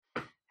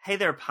Hey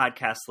there,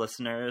 podcast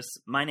listeners.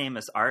 My name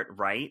is Art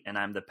Wright, and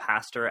I'm the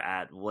pastor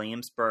at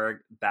Williamsburg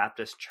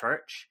Baptist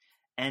Church.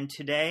 And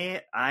today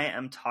I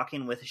am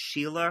talking with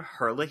Sheila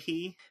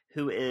Herlihy,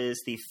 who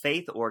is the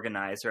faith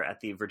organizer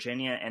at the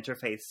Virginia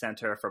Interfaith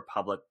Center for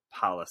Public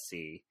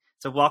Policy.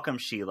 So welcome,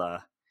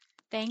 Sheila.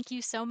 Thank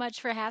you so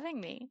much for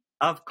having me.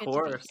 Of Good to be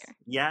course. here.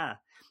 Yeah.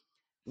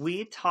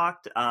 We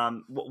talked,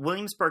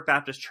 Williamsburg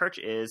Baptist Church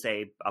is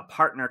a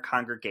partner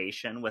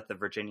congregation with the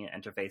Virginia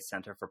Interfaith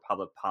Center for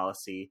Public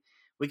Policy.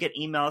 We get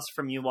emails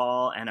from you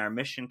all, and our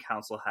mission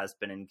council has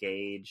been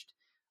engaged.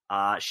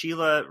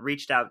 Sheila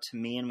reached out to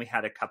me, and we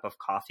had a cup of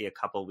coffee a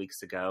couple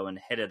weeks ago and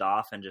hit it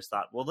off and just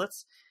thought, well,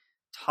 let's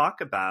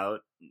talk about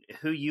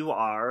who you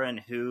are and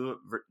who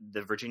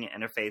the Virginia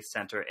Interfaith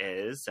Center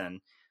is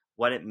and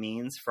what it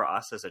means for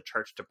us as a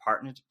church to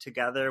partner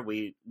together.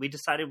 We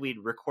decided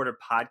we'd record a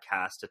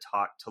podcast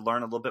to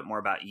learn a little bit more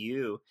about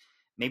you,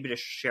 maybe to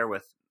share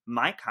with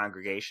my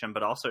congregation,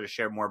 but also to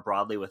share more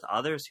broadly with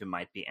others who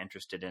might be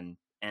interested in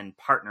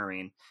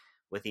partnering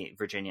with the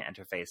Virginia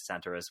Interfaith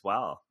Center as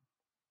well.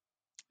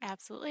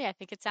 Absolutely. I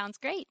think it sounds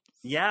great.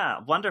 Yeah,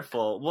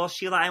 wonderful. Well,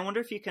 Sheila, I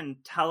wonder if you can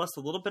tell us a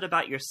little bit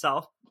about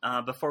yourself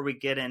before we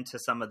get into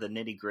some of the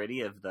nitty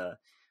gritty of the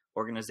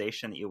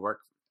organization that you work.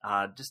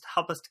 Just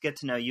help us to get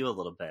to know you a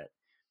little bit.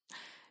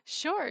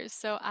 Sure.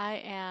 So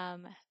I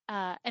am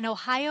an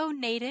Ohio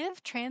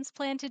native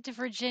transplanted to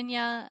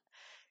Virginia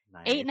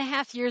Nice.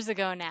 8.5 years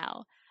ago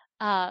now.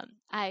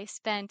 I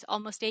spent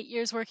almost 8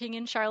 years working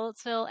in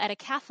Charlottesville at a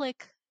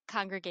Catholic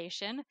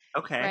congregation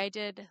Okay. where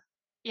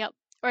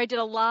I did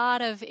a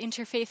lot of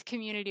interfaith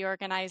community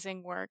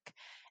organizing work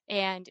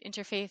and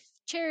interfaith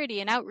charity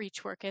and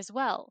outreach work as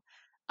well.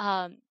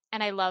 And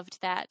I loved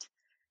that.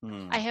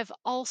 I have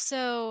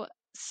also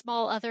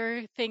small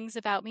other things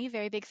about me,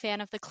 very big fan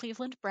of the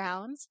Cleveland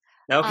Browns.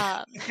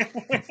 Okay.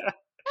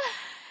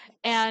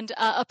 And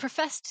a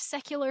professed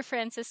secular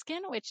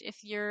Franciscan, which if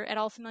you're at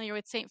all familiar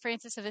with St.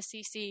 Francis of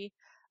Assisi,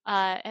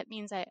 it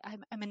means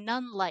I'm a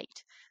nun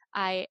light.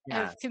 I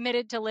have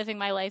committed to living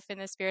my life in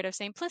the spirit of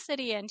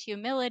simplicity and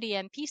humility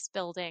and peace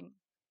building,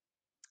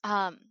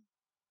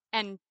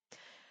 and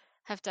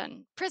have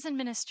done prison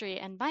ministry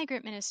and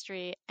migrant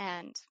ministry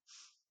and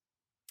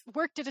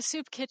worked at a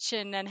soup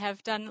kitchen and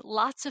have done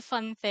lots of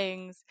fun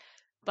things.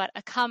 But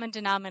a common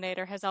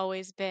denominator has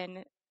always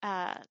been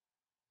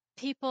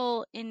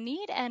people in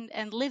need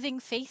and living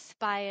faith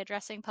by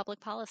addressing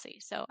public policy.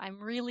 So I'm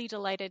really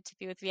delighted to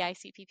be with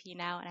VICPP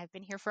now, and I've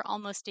been here for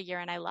almost a year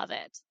and I love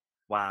it.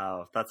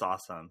 Wow, that's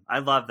awesome. I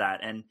love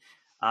that. And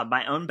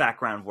my own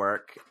background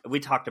work,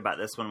 we talked about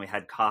this when we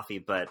had coffee,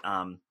 but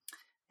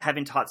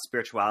having taught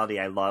spirituality,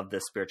 I love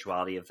the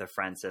spirituality of the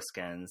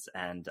Franciscans.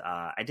 And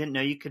I didn't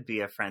know you could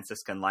be a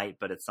Franciscan light,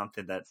 but it's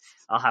something that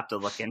I'll have to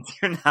look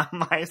into now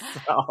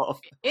myself.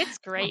 It's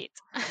great.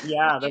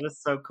 Yeah, that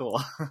is so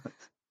cool.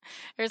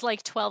 There's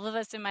like 12 of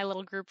us in my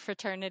little group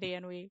fraternity,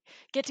 and we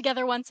get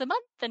together once a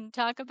month and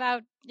talk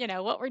about,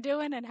 what we're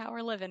doing and how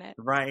we're living it.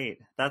 Right.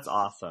 That's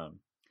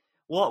awesome.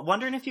 Well,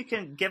 wondering if you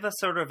can give us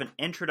sort of an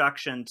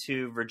introduction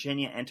to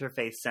Virginia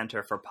Interfaith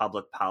Center for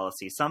Public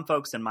Policy. Some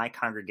folks in my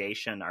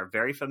congregation are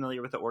very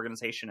familiar with the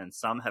organization, and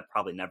some have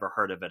probably never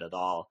heard of it at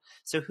all.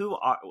 So who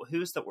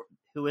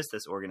is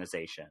this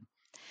organization?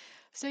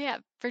 So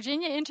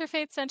Virginia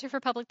Interfaith Center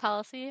for Public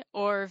Policy,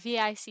 or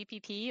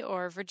VICPP,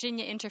 or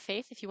Virginia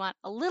Interfaith, if you want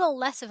a little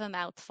less of a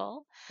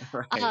mouthful.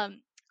 Right.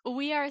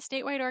 We are a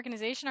statewide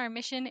organization. Our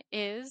mission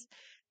is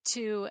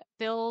to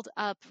build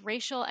up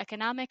racial,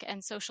 economic,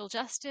 and social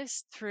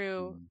justice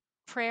through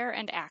prayer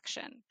and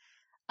action,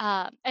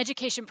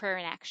 education, prayer,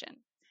 and action.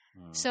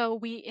 So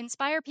we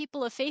inspire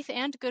people of faith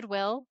and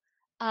goodwill,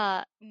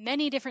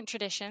 many different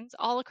traditions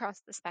all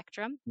across the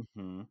spectrum.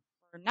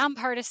 We're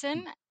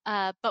nonpartisan,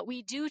 but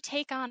we do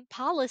take on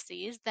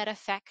policies that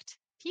affect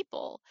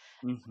people.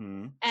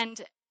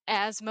 And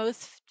as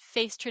most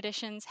faith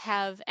traditions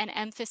have an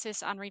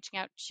emphasis on reaching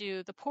out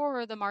to the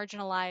poor or the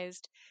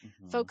marginalized,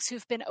 folks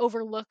who've been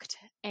overlooked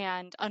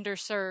and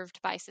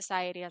underserved by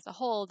society as a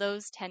whole,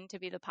 those tend to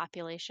be the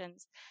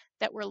populations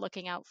that we're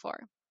looking out for.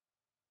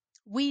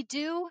 We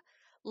do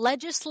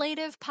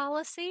legislative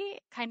policy,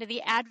 kind of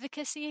the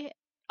advocacy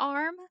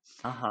arm.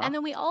 And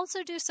then we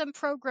also do some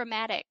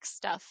programmatic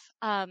stuff,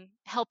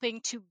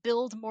 helping to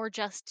build more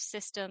just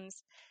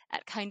systems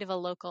at kind of a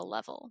local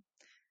level.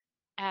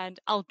 And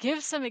I'll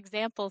give some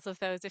examples of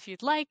those if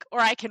you'd like, or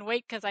I can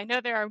wait because I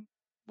know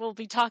we'll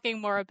be talking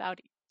more about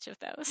each of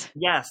those.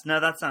 Yes, no,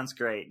 that sounds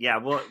great. Yeah,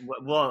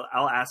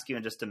 I'll ask you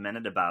in just a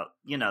minute about,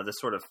 the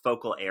sort of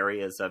focal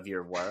areas of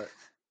your work,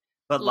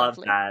 but love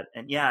that.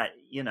 And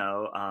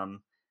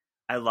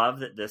I love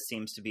that this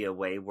seems to be a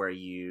way where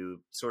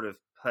you sort of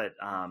put,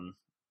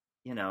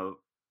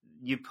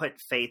 you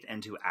put faith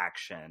into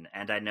action.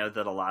 And I know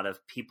that a lot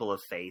of people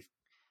of faith,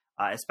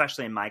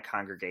 especially in my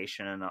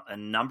congregation and a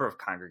number of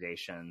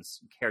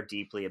congregations, care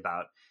deeply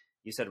about,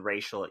 you said,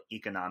 racial,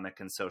 economic,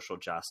 and social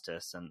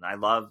justice. And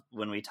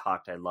when we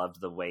talked, I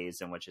loved the ways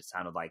in which it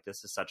sounded like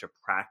this is such a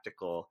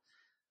practical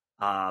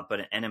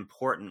but an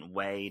important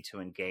way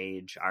to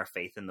engage our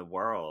faith in the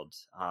world.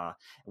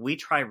 We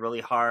try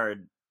really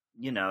hard,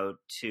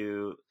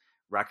 to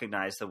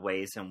recognize the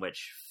ways in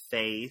which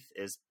faith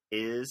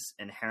is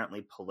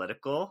inherently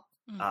political,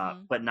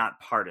 but not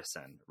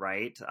partisan,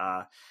 right?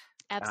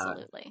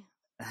 Absolutely.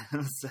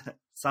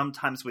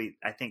 Sometimes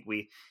I think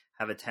we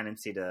have a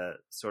tendency to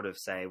sort of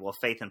say, well,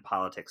 faith and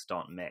politics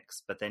don't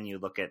mix. But then you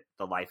look at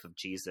the life of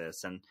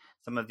Jesus and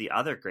some of the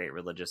other great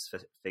religious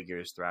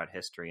figures throughout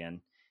history,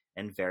 and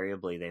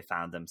invariably they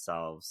found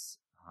themselves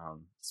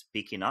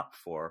speaking up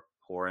for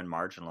poor and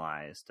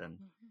marginalized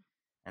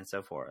and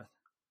so forth.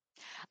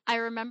 I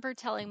remember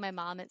telling my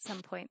mom at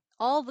some point,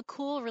 all the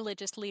cool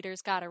religious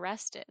leaders got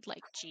arrested,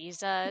 like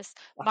Jesus,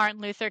 Martin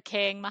Luther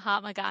King,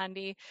 Mahatma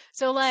Gandhi.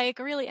 So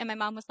really, and my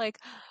mom was like,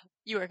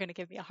 you are going to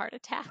give me a heart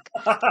attack.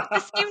 But at the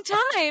same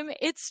time,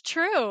 it's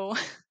true.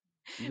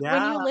 Yeah.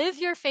 When you live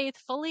your faith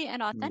fully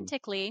and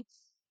authentically,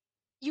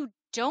 you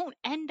don't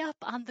end up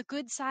on the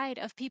good side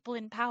of people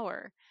in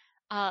power.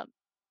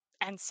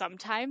 And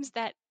sometimes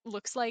that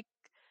looks like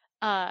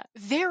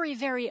very,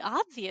 very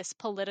obvious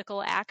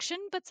political action,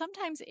 but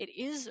sometimes it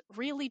is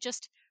really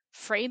just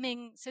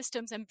framing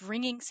systems and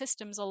bringing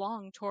systems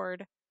along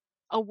toward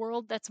a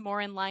world that's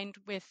more in line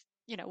with,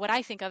 what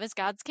I think of as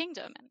God's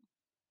kingdom.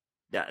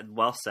 Yeah,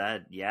 well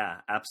said.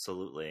 Yeah,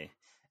 absolutely.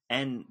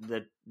 And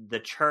the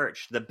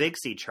church, the Big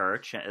C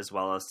Church, as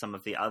well as some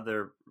of the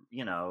other,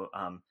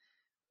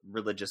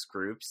 religious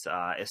groups,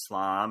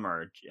 Islam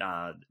or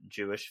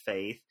Jewish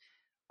faith,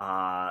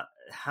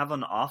 have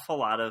an awful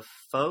lot of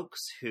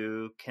folks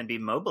who can be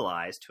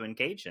mobilized to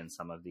engage in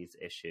some of these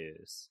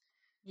issues.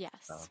 Yes.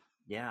 So,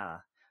 yeah.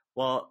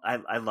 Well,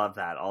 I love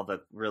that. All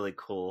the really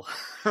cool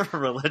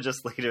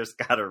religious leaders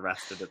got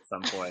arrested at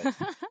some point.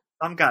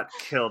 Some got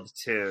killed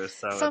too.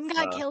 So some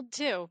got killed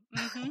too.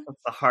 Mm-hmm.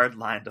 It's a hard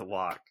line to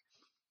walk.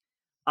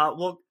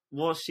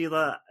 Well,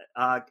 Sheila,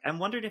 I'm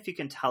wondering if you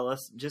can tell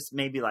us just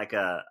maybe like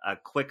a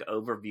quick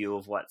overview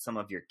of what some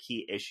of your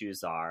key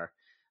issues are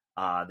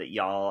that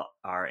y'all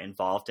are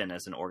involved in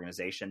as an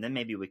organization. Then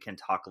maybe we can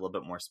talk a little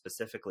bit more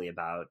specifically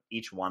about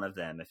each one of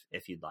them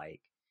if you'd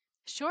like.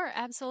 Sure,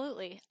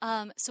 absolutely.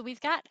 So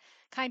we've got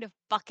kind of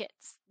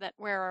buckets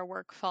where our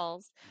work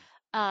falls.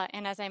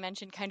 And as I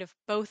mentioned, kind of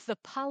both the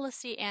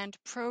policy and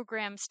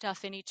program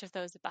stuff in each of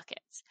those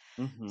buckets.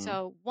 Mm-hmm.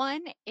 So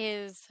one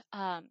is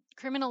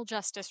criminal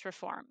justice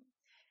reform.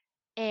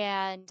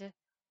 And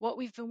what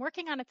we've been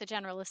working on at the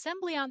General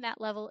Assembly on that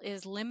level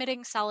is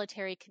limiting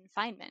solitary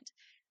confinement.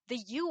 The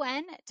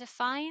UN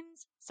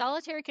defines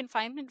solitary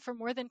confinement for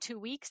more than 2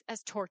 weeks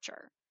as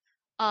torture.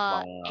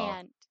 Wow.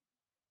 And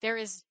there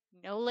is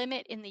no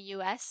limit in the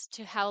US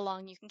to how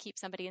long you can keep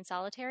somebody in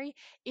solitary.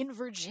 In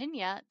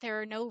Virginia,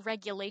 there are no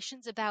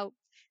regulations about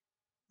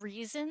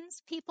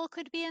reasons people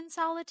could be in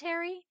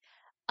solitary.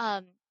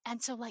 And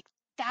so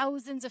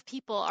thousands of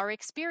people are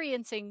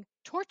experiencing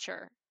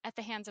torture at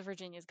the hands of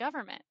Virginia's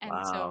government. And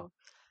wow.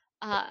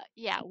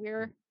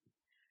 So,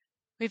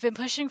 we've been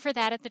pushing for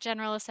that at the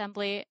General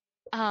Assembly.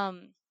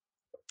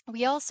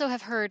 We also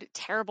have heard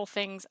terrible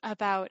things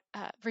about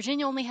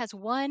Virginia only has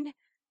one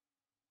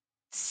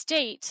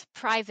state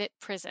private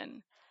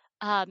prison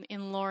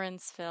in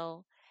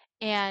Lawrenceville.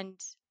 And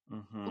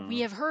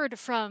we have heard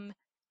from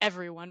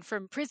everyone,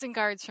 from prison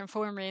guards, from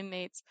former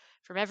inmates,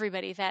 from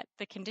everybody, that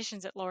the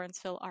conditions at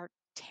Lawrenceville are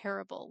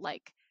terrible.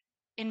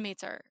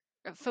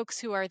 Folks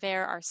who are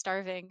there are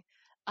starving.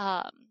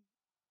 Oh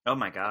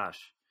my gosh.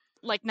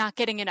 Not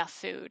getting enough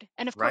food.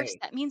 And of course,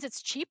 that means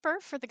it's cheaper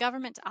for the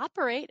government to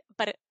operate,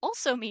 but it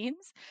also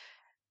means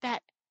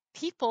that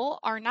people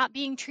are not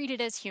being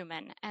treated as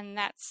human, and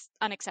that's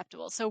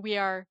unacceptable. So we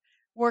are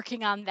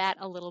working on that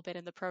a little bit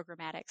in the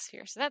programmatic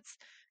sphere. So that's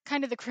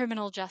kind of the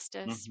criminal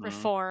justice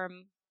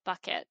reform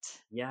bucket.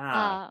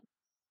 Yeah.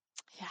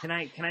 Can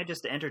I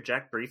just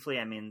interject briefly?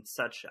 I mean,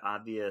 such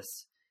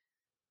obvious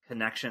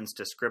connections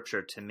to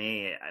scripture to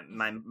me.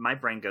 My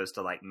brain goes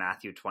to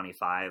Matthew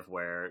 25,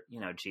 where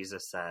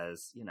Jesus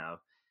says,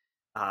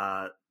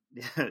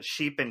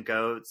 sheep and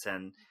goats,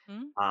 and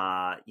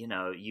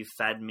you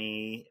fed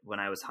me when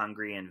I was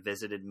hungry and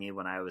visited me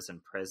when I was in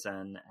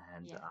prison.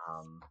 And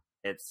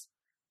yes.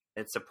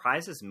 It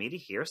surprises me to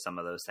hear some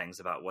of those things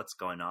about what's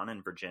going on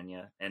in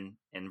Virginia and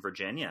in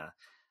Virginia.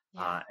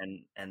 Yeah.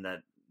 And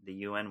that the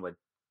UN would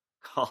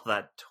call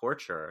that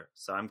torture.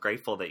 So I'm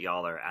grateful that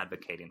y'all are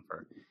advocating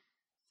for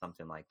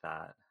something like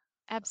that.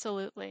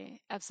 Absolutely.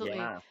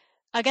 Yeah.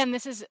 Again,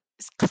 this is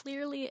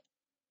clearly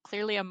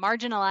a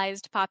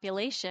marginalized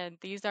population.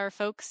 These are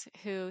folks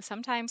who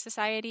sometimes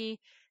society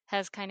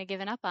has kind of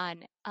given up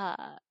on,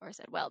 or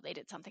said, well, they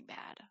did something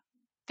bad.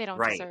 They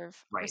don't deserve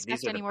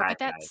respect anymore. But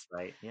that's guys,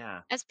 right?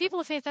 Yeah. As people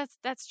of faith,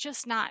 that's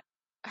just not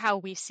how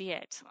we see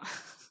it.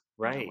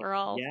 Right.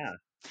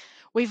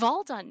 We've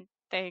all done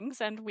things,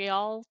 and we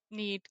all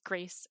need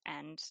grace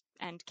and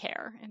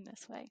care in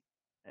this way.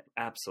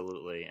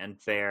 Absolutely. And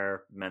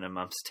bare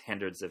minimum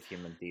standards of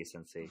human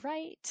decency.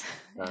 Right.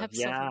 Absolutely.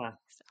 Yeah.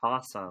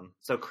 Awesome.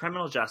 So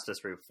criminal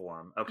justice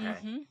reform.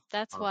 Okay.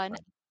 That's awesome.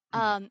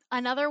 One.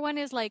 Another one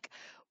is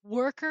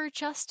worker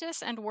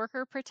justice and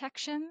worker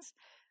protections.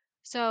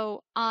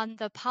 So on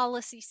the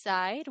policy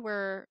side,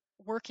 we're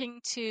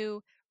working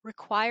to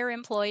require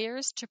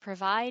employers to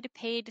provide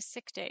paid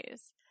sick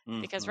days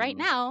because right Mm-hmm.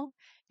 now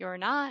you're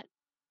not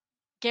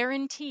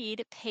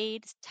guaranteed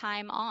paid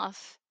time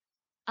off.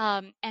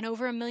 And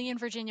over 1 million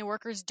Virginia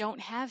workers don't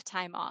have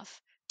time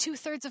off.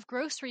 2/3 of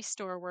grocery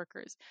store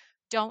workers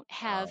don't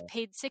have Wow.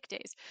 paid sick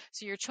days.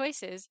 So your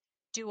choice is,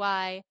 do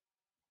I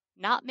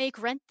not make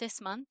rent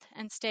this month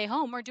and stay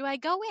home, or do I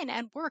go in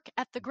and work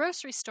at the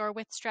grocery store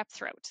with strep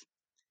throat?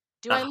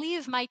 Do I Oh,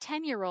 leave my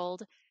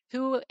 10-year-old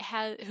who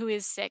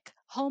is sick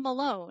home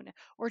alone,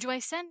 or do I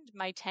send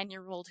my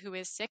 10-year-old who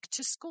is sick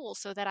to school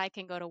so that I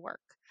can go to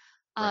work?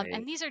 right.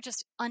 And these are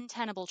just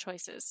untenable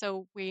choices.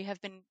 So we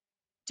have been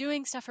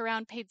doing stuff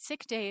around paid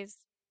sick days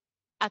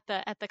at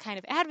the kind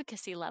of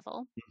advocacy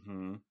level.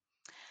 Mm-hmm.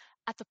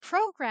 At the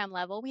program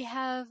level, we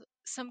have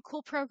some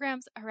cool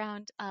programs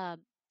around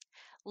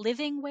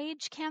living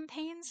wage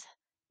campaigns.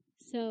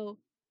 So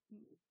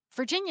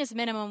Virginia's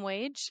minimum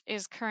wage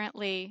is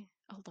currently,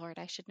 oh Lord,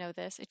 I should know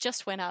this. It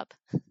just went up.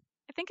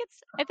 I think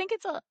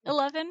it's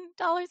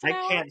 $11 an I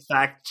hour. can't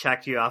fact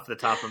check you off the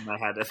top of my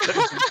head if it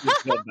makes you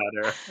feel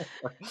better.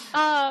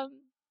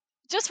 um,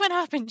 just went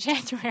up in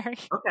January.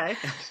 Okay.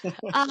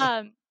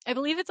 I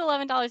believe it's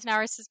 $11 an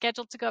hour. It's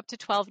scheduled to go up to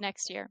 12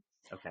 next year.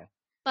 Okay.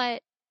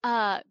 But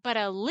but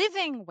a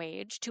living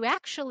wage to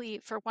actually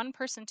for one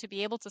person to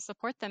be able to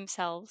support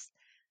themselves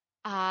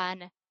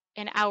on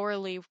an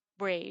hourly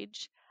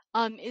wage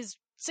is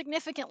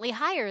significantly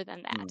higher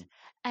than that. Mm.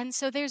 And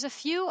so there's a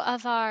few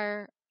of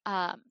our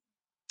um,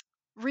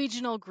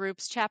 regional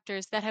groups,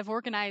 chapters that have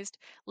organized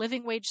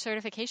living wage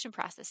certification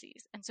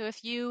processes. And so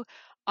if you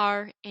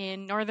are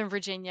in Northern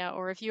Virginia,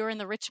 or if you're in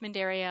the Richmond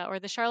area or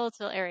the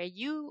Charlottesville area,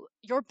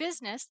 your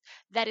business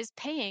that is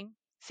paying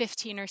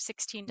 $15 or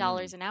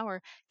 $16 Mm. an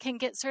hour can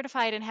get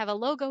certified and have a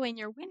logo in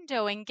your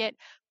window and get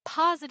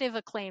positive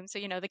acclaim. So,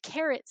 the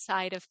carrot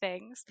side of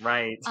things,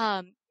 Right.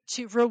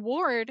 to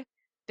reward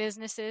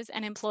businesses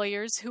and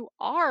employers who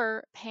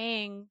are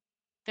paying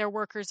their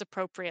workers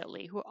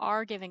appropriately, who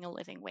are giving a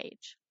living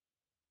wage.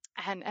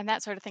 And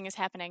that sort of thing is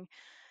happening.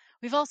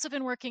 We've also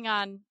been working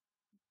on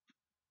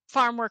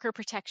farm worker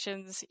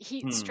protections,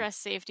 heat Hmm. stress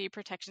safety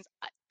protections.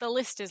 The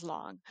list is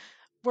long.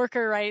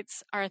 Worker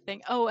rights are a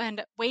thing. Oh,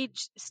 and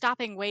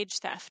stopping wage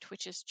theft,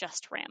 which is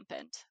just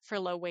rampant for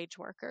low wage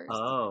workers.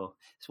 Oh.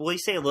 So will you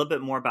say a little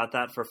bit more about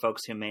that for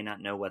folks who may not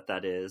know what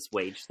that is?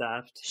 Wage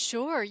theft?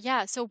 Sure,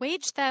 yeah. So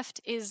wage theft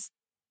is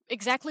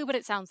exactly what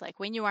it sounds like.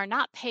 When you are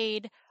not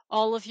paid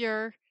all of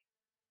your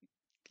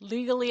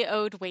legally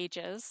owed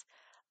wages,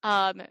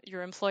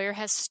 your employer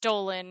has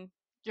stolen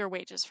your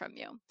wages from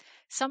you.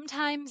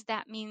 Sometimes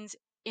that means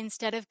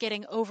instead of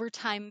getting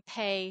overtime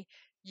pay,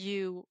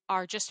 you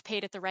are just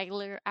paid at the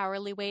regular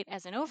hourly rate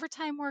as an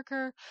overtime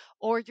worker,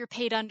 or you're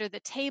paid under the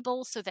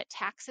table so that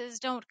taxes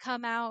don't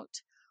come out,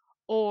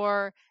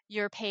 or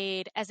you're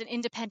paid as an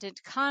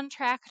independent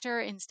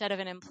contractor instead of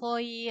an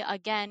employee,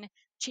 again,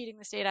 cheating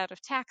the state out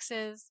of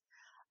taxes,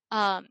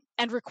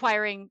 and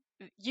requiring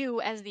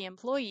you as the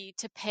employee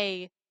to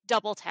pay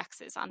double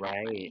taxes on that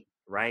Right. money.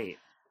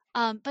 Right.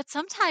 But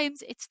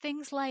sometimes it's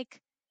things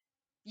like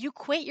you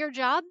quit your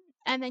job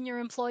and then your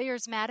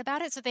employer's mad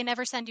about it, so they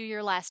never send you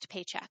your last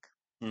paycheck.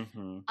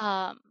 Mm-hmm.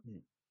 Um,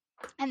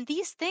 and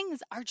these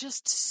things are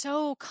just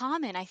so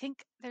common. I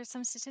think there's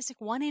some statistic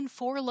 1 in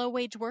 4 low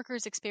wage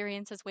workers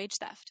experiences wage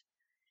theft.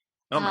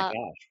 Oh my Um,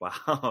 gosh.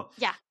 Wow.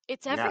 yeah,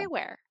 it's Yeah.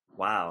 everywhere.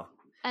 Wow.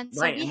 And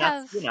so Right. we And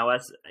that's, have,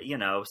 as,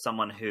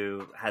 someone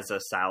who has a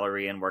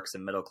salary and works a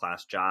middle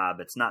class job,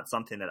 it's not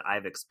something that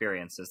I've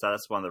experienced. And so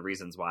that's one of the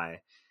reasons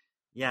why,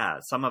 yeah,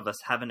 some of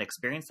us haven't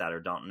experienced that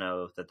or don't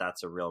know that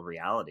that's a real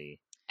reality.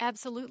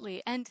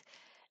 absolutely. And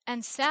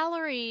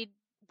salaried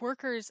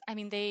workers, I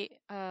mean,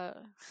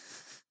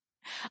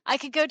 I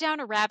could go down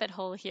a rabbit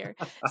hole here.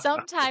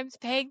 Sometimes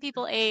paying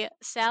people a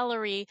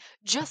salary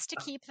just to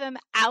keep them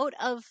out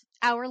of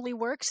hourly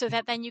work so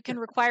that then you can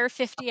require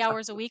 50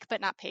 hours a week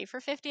but not pay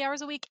for 50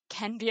 hours a week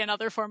can be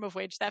another form of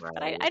wage theft.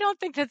 But Right. I don't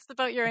think that's the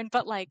boat you're in,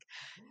 but like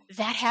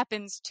that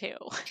happens too.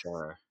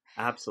 Sure.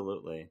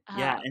 Absolutely.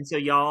 Yeah. Uh, And so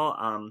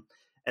y'all,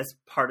 as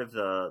part of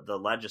the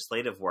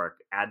legislative work,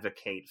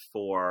 advocate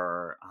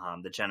for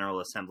the General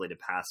Assembly to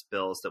pass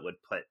bills that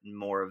would put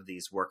more of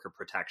these worker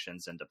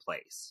protections into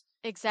place.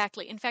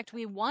 exactly. In fact,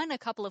 we won a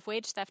couple of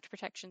wage theft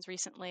protections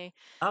recently.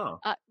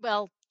 Oh,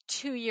 Well,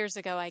 2 years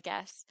ago, I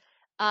guess.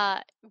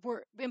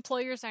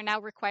 Employers are now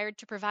required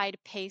to provide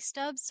pay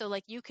stubs. So,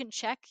 like, you can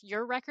check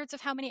your records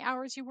of how many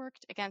hours you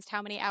worked against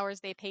how many hours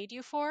they paid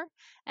you for.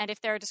 And if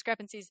there are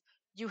discrepancies,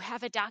 you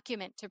have a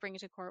document to bring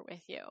to court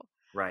with you.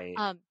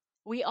 right. Um,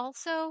 we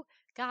also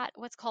got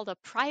what's called a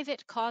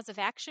private cause of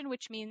action,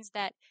 which means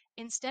that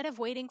instead of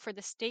waiting for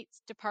the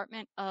state's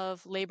Department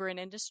of Labor and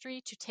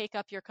Industry to take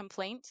up your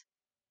complaint,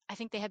 I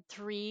think they had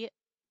 3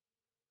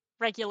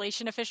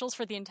 regulation officials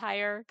for the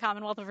entire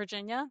Commonwealth of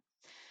Virginia.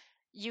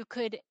 You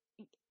could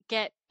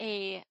get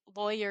a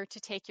lawyer to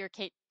take your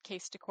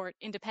case to court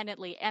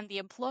independently, and the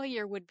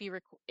employer would be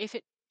if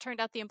it turned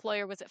out the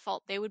employer was at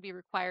fault, they would be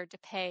required to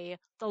pay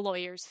the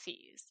lawyer's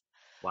fees.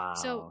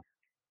 So Wow.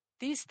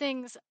 these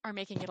things are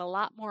making it a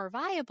lot more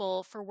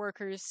viable for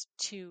workers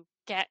to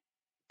get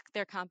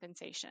their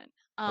compensation.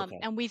 Okay.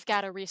 And we've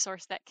got a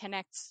resource that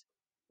connects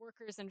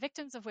workers and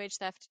victims of wage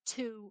theft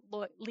to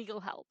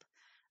legal help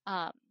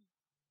um,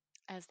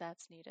 as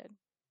that's needed.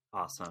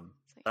 Awesome.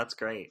 That's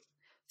great.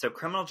 So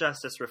criminal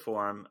justice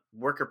reform,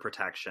 worker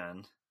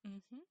protection.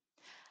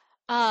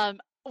 Mm-hmm.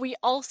 We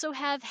also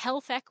have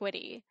health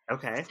equity.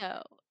 Okay.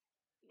 So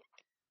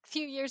a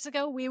few years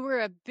ago, we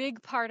were a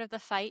big part of the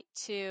fight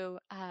to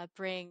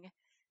bring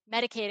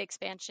Medicaid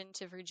expansion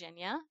to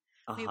Virginia.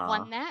 We Uh-huh.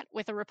 won that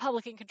with a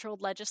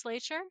Republican-controlled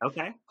legislature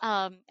Okay.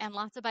 and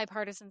lots of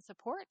bipartisan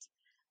support.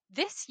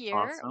 This year,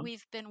 Awesome.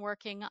 we've been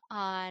working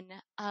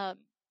on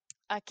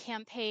a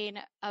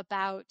campaign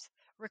about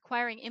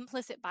requiring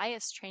implicit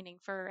bias training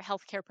for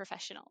healthcare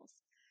professionals.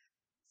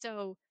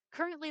 So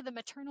currently, the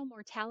maternal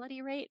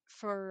mortality rate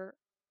for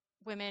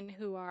women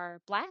who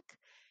are Black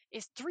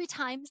is 3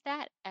 times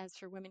that as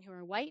for women who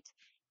are white,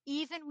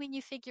 even when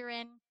you figure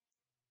in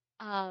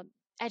um,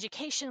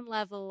 education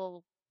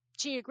level,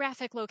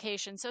 geographic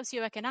location,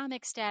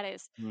 socioeconomic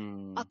status.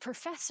 A Hmm.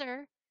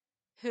 professor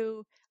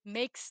who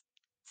makes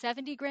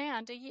 70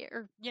 grand a year,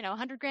 or,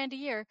 100 grand a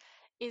year,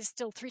 is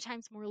still 3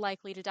 times more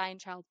likely to die in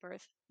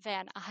childbirth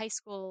than a high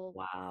school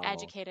Wow.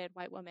 educated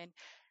white woman.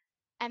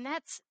 And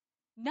that's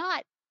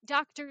not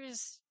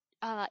doctors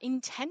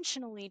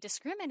intentionally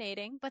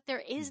discriminating, but there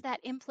is that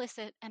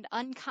implicit and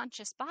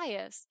unconscious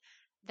bias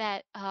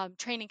that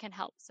training can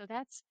help. So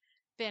that's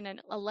been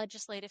a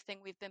legislative thing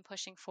we've been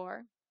pushing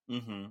for.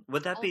 Mm-hmm.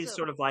 Would that be Also,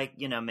 sort of like,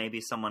 maybe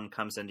someone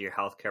comes into your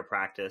healthcare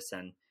practice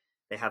and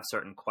they have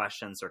certain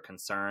questions or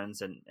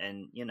concerns and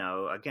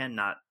again,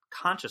 not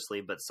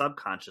consciously, but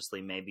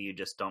subconsciously, maybe you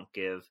just don't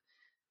give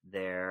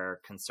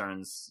their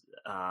concerns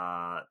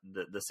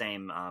the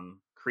same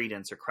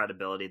credence or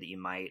credibility that you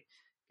might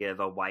give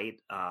a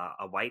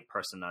white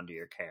person under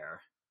your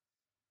care.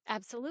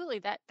 absolutely,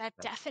 that Yeah.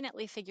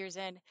 definitely figures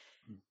in.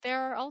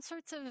 There are all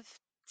sorts of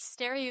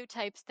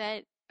stereotypes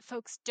that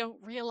folks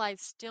don't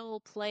realize still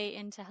play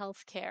into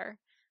healthcare.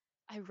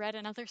 I read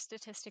another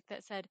statistic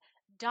that said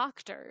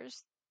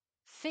doctors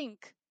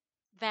think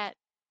that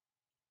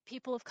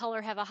people of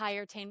color have a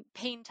higher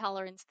pain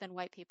tolerance than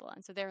white people,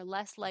 and so they're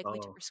less likely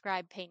to Oh,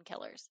 prescribe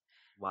painkillers.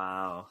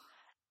 wow.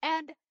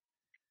 And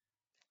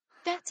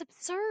that's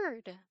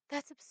absurd.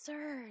 That's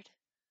absurd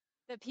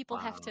that people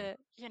have Wow. to,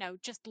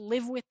 just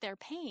live with their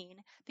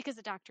pain because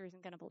the doctor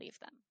isn't going to believe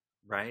them.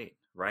 Right,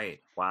 right.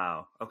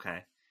 Wow.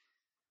 Okay.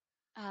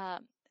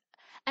 Um,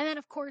 And then,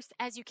 of course,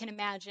 as you can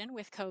imagine,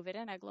 with COVID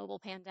and a global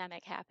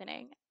pandemic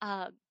happening,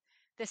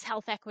 this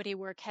health equity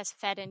work has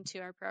fed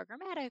into our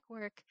programmatic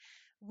work.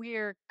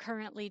 We're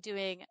currently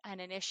doing an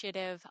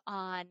initiative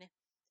on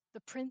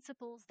the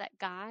principles that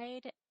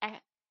guide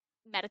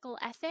medical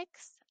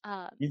ethics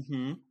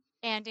Mm-hmm.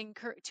 and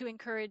to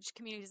encourage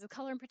communities of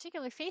color, in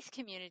particular faith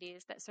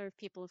communities that serve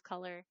people of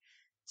color,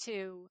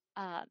 to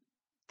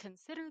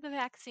consider the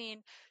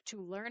vaccine,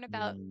 to learn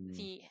about Mm.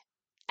 the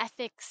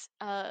ethics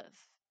of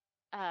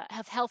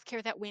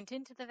healthcare that went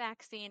into the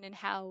vaccine and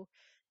how,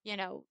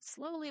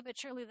 slowly but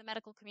surely the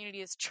medical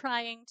community is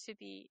trying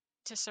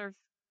to serve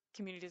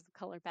communities of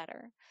color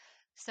better.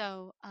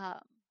 So,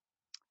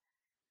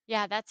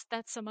 yeah, that's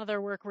some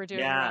other work we're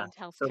doing Yeah. around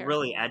So healthcare.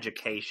 really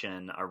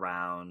education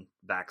around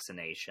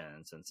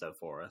vaccinations and so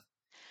forth.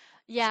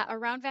 Yeah,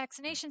 around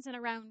vaccinations and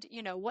around,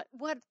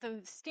 what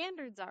the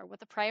standards are, what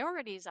the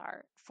priorities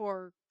are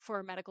for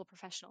medical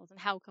professionals, and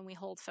how can we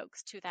hold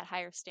folks to that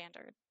higher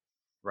standard.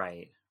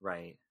 Right,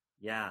 right.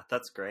 Yeah,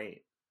 that's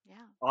great.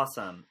 Yeah.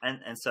 Awesome.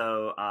 And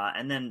so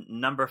and then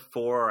number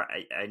four,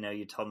 I know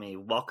you told me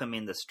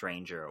welcoming the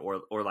stranger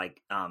or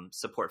like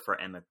support for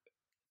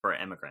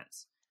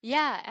immigrants.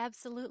 Yeah,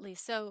 absolutely.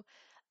 So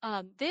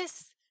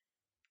this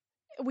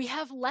we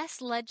have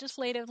less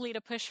legislatively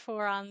to push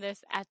for on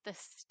this at the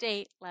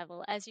state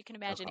level. As you can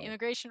imagine, Okay.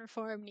 immigration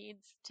reform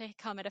needs to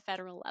come at a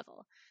federal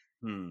level.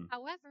 Hmm.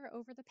 However,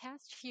 over the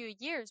past few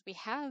years, we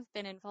have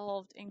been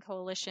involved in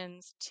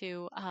coalitions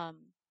to,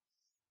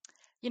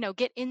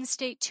 get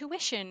in-state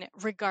tuition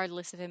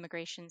regardless of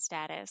immigration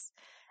status,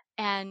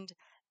 and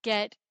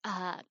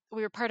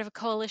we were part of a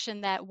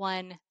coalition that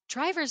won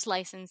driver's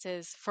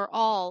licenses for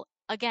all,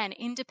 again,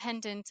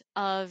 independent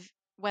of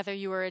whether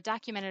you were a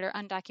documented or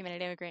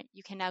undocumented immigrant.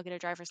 You can now get a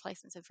driver's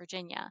license in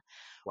Virginia,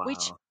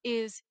 which Wow.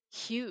 is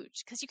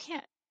huge because you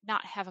can't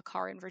not have a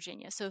car in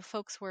Virginia. So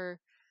folks were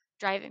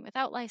driving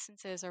without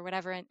licenses or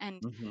whatever,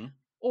 and Mm-hmm.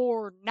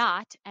 or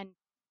not. And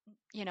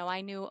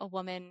I knew a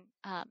woman.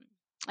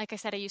 Like I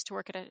said, I used to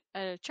work at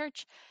a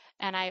church,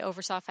 and I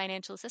oversaw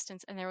financial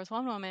assistance. And there was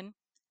one woman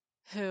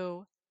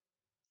who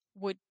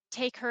would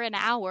take her an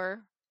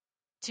hour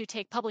to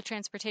take public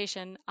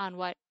transportation on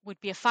what would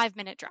be a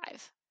 5-minute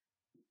drive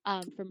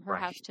from her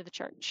house Right. to the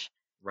church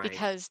Right.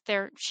 because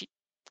she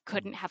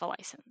couldn't Mm. have a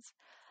license.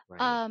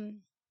 Right.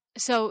 Um,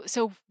 so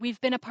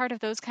we've been a part of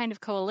those kind of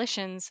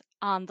coalitions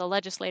on the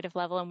legislative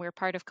level, and we're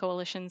part of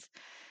coalitions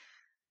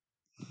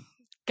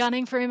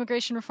gunning for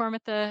immigration reform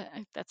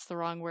that's the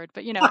wrong word,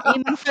 but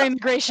aiming for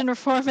immigration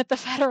reform at the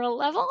federal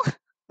level.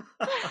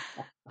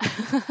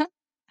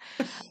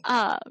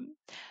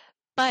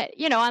 But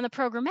on the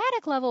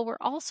programmatic level, we're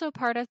also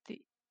part of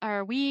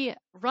we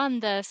run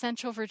the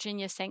Central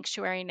Virginia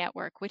Sanctuary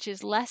Network, which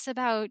is less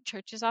about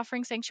churches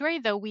offering sanctuary,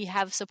 though we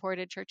have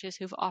supported churches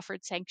who've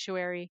offered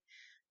sanctuary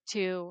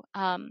to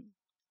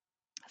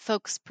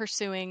folks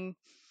pursuing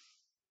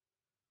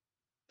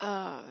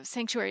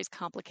sanctuary is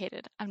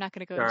complicated. I'm not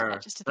going to go into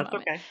that just at the That's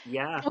moment. okay.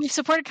 Yeah. We've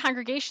supported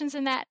congregations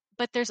in that,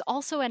 but there's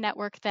also a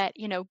network that,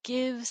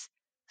 gives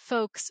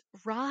folks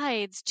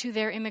rides to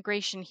their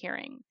immigration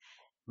hearing.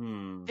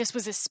 This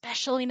was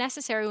especially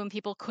necessary when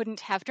people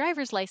couldn't have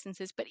driver's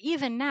licenses, but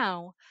even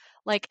now,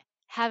 like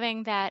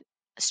having that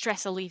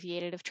stress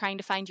alleviated of trying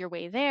to find your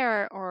way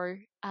there, or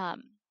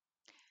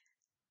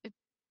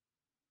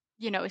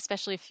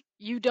especially if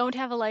you don't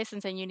have a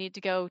license and you need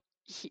to go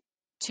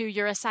to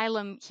your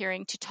asylum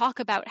hearing to talk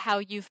about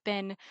how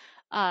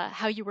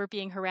how you were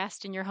being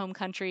harassed in your home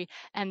country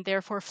and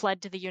therefore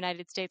fled to the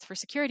United States for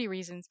security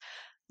reasons.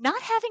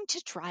 Not having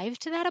to drive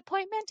to that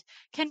appointment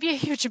can be a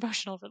huge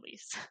emotional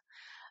release.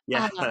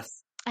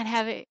 Yes.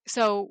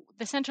 So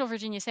the Central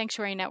Virginia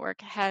Sanctuary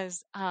Network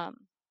has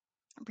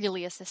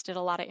really assisted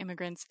a lot of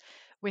immigrants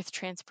with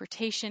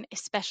transportation,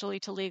 especially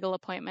to legal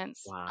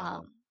appointments.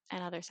 Wow.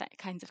 And other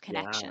kinds of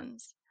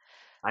connections.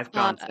 I've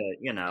gone to,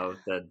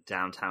 the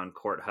downtown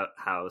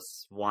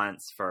courthouse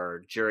once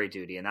for jury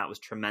duty, and that was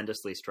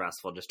tremendously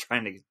stressful, just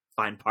trying to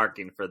find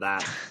parking for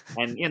that.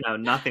 And,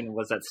 nothing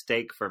was at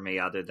stake for me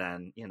other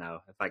than,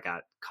 if I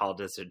got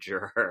called as a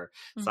juror.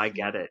 So I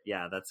get it.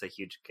 Yeah, that's a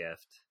huge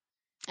gift.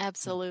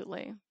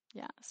 Absolutely.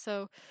 Yeah.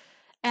 So,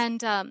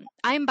 and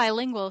I'm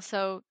bilingual,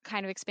 so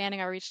kind of expanding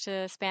our reach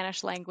to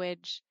Spanish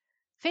language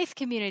faith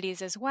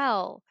communities as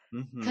well,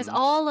 because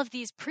all of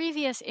these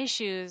previous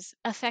issues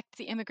affect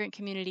the immigrant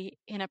community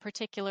in a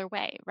particular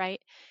way, right?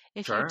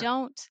 If you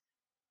don't,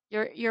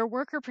 your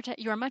worker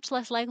you are much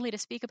less likely to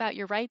speak about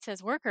your rights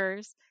as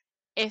workers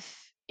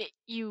if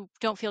you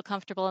don't feel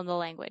comfortable in the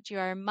language. You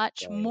are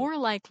much more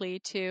likely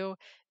to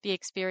be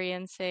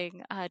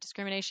experiencing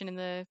discrimination in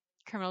the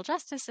criminal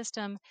justice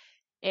system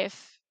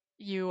if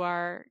you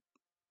are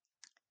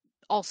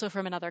also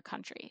from another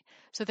country.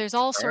 So there's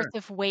all sorts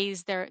of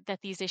ways that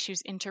these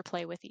issues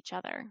interplay with each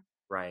other.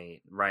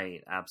 Right.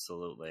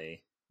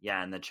 Absolutely.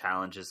 Yeah, and the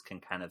challenges can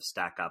kind of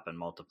stack up and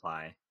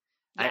multiply.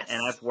 Yes. And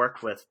I've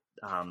worked with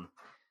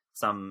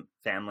some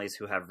families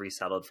who have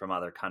resettled from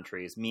other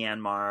countries,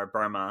 Myanmar,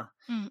 Burma,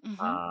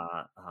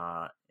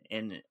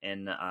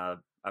 in a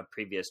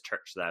previous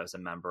church that I was a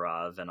member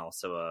of, and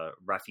also a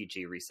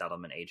refugee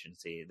resettlement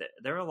agency.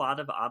 There are a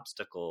lot of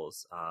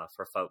obstacles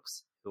for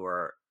folks who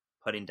are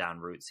putting down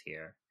roots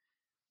here.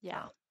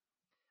 Yeah.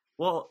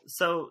 Well,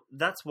 so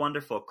that's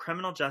wonderful.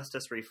 Criminal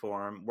justice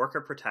reform, worker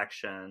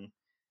protection,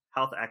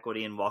 health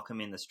equity, and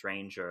welcoming the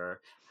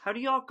stranger. How do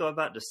you all go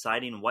about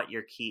deciding what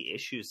your key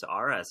issues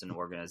are as an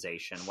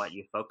organization, what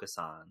you focus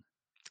on?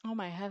 Oh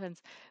my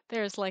heavens.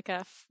 There's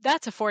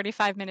that's a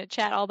 45-minute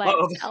chat all by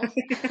itself.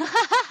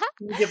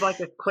 Can you give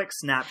like a quick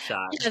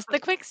snapshot? Yes, the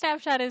quick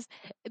snapshot is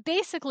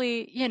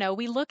basically,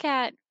 we look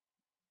at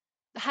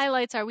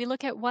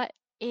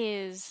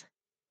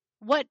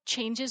what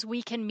changes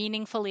we can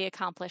meaningfully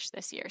accomplish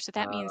this year. So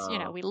that means,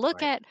 we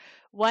look at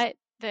what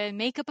the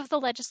makeup of the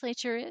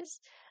legislature is,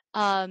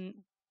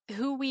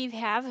 who we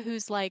have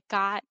who's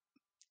got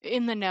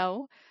in the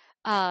know,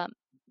 and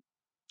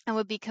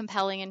would be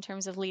compelling in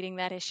terms of leading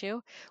that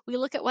issue. We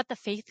look at what the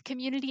faith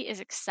community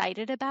is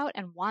excited about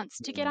and wants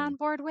to get on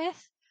board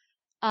with.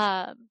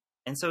 And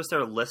so is there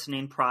a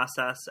listening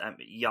process?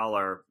 Y'all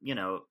are,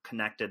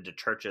 connected to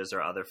churches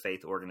or other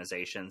faith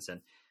organizations.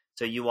 And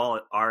so you all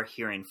are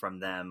hearing from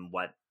them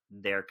what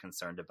they're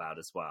concerned about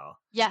as well.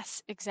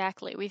 Yes,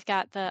 exactly. We've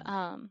got the,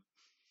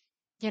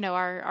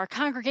 our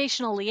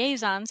congregational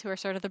liaisons who are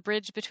sort of the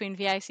bridge between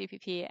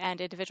VICPP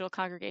and individual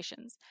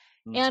congregations.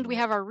 And we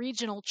have our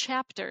regional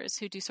chapters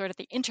who do sort of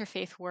the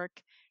interfaith work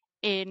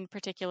in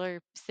particular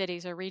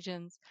cities or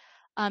regions.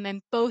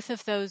 And both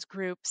of those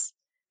groups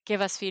give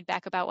us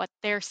feedback about what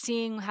they're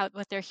seeing,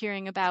 what they're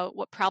hearing about,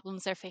 what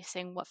problems they're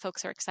facing, what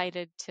folks are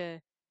excited to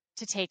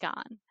take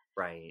on.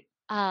 Right.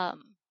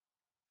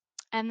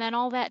 And then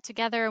all that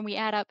together, and we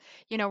add up,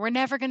 we're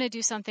never going to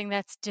do something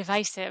that's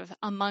divisive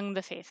among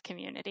the faith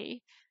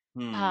community.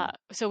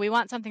 So we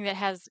want something that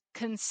has a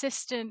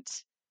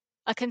consistent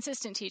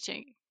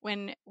teaching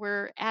when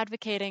we're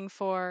advocating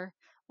for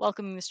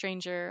welcoming the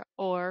stranger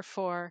or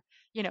for,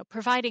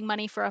 providing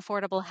money for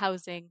affordable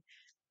housing.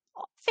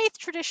 Faith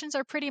traditions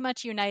are pretty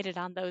much united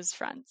on those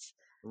fronts.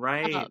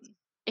 Right.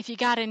 If you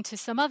got into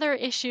some other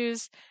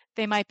issues,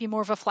 they might be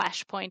more of a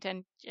flashpoint,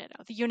 and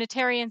the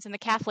Unitarians and the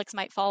Catholics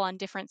might fall on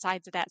different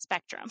sides of that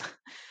spectrum.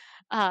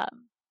 I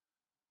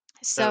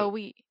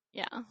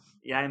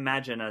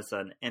imagine as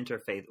an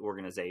interfaith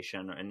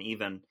organization, and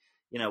even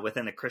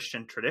within the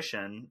Christian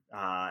tradition,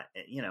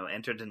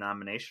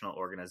 interdenominational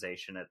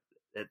organization,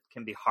 it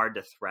can be hard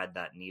to thread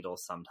that needle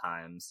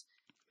sometimes.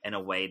 in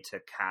a way to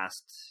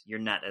cast your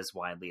net as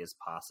widely as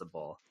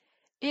possible.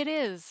 It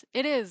is.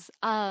 It is.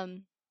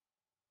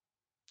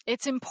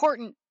 It's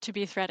important to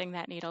be threading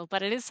that needle,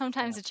 but it is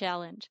sometimes a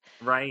challenge.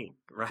 Right,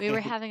 We were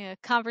right. having a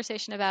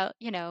conversation about,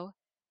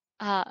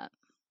 uh,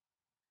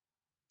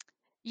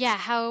 yeah,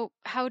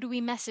 how do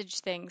we message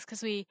things?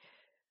 Because we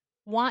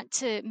want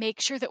to make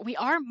sure that we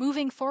are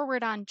moving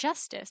forward on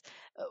justice.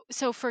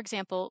 So, for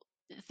example,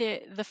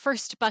 the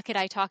first bucket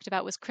I talked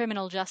about was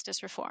criminal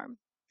justice reform.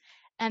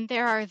 And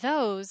there are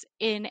those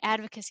in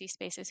advocacy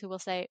spaces who will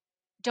say,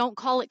 don't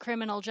call it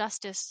criminal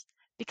justice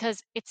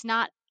because it's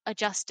not a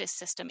justice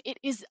system. It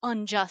is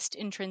unjust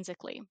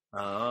intrinsically.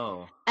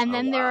 Oh, And oh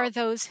then there wow. are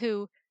those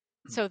who,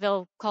 so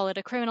they'll call it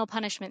a criminal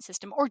punishment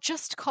system or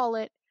just call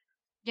it,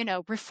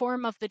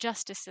 reform of the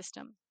justice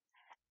system.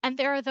 And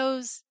there are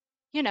those,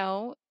 you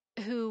know,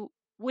 who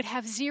would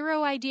have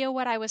zero idea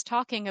what I was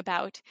talking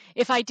about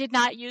if I did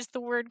not use the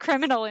word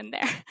criminal in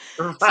there.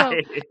 So,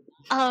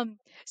 Right.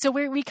 so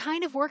we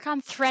kind of work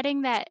on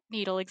threading that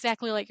needle,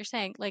 exactly like you're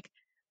saying. Like,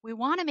 we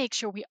want to make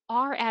sure we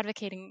are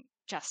advocating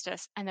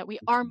justice and that we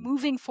are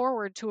moving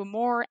forward to a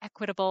more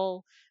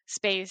equitable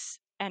space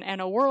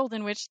and a world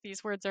in which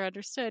these words are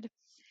understood.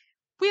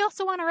 We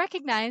also want to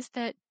recognize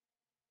that,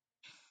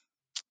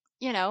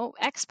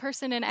 X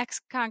person in X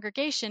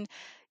congregation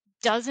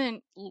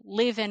doesn't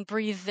live and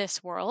breathe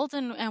this world,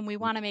 and we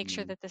want to make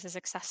sure Mhm. that this is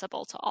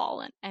accessible to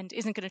all and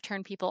isn't going to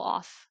turn people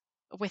off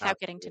without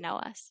getting to Absolutely.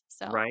 know us.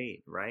 So,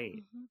 Right, right.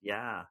 mhm.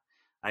 Yeah.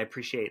 I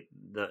appreciate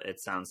it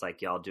sounds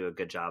like y'all do a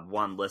good job,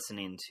 one,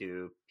 listening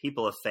to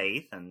people of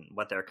faith and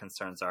what their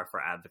concerns are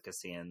for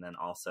advocacy, and then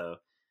also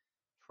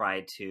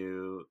try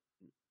to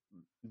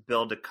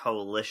build a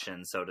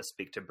coalition, so to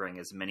speak, to bring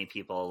as many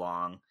people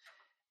along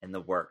in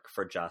the work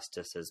for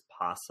justice as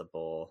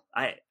possible.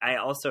 I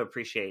also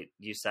appreciate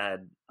you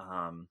said,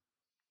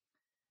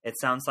 it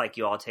sounds like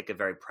you all take a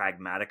very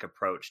pragmatic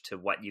approach to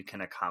what you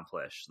can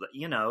accomplish.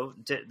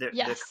 The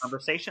Yes.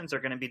 conversations are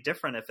going to be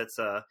different if it's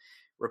a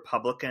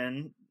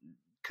Republican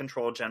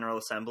controlled General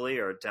Assembly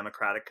or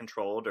Democratic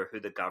controlled, or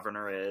who the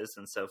governor is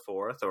and so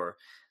forth, or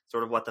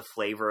sort of what the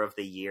flavor of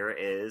the year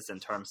is in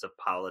terms of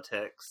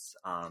politics.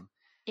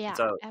 Yeah,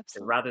 So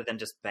absolutely. rather than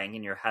just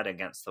banging your head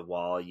against the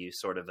wall, you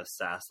sort of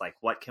assess, like,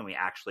 what can we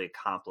actually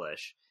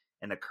accomplish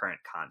in the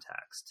current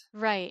context?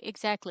 Right,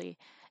 exactly.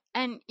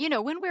 And,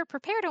 when we're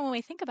prepared and when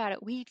we think about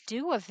it, we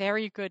do a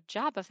very good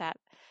job of that.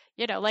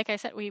 Like I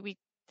said, we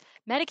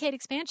Medicaid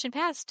expansion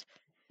passed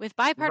with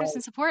bipartisan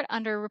Right. support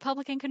under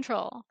Republican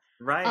control.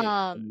 Right.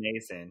 Um,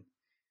 Amazing.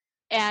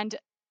 and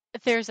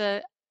there's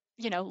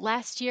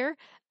last year,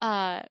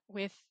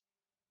 with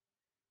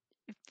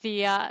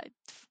the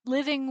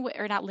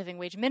or not living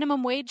wage,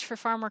 minimum wage for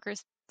farm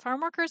workers.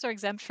 Farm workers are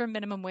exempt from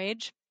minimum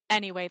wage.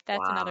 Anyway,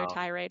 that's another Wow.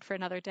 tirade for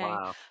another day.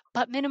 Wow.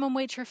 But minimum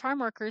wage for farm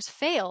workers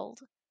failed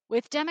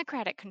with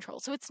Democratic control.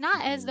 So it's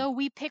not as Mhm. though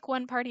we pick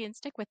one party and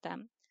stick with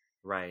them.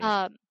 Right.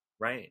 Um,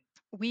 Right.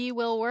 we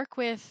will work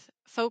with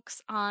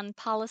folks on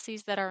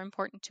policies that are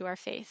important to our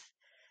faith.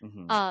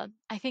 Hmm.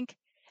 I think,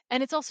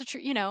 and it's also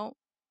true,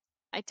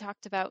 I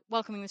talked about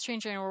welcoming the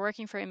stranger and we're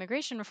working for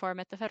immigration reform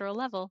at the federal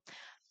level.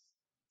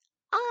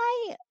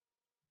 I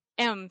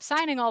am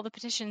signing all the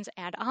petitions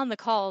and on the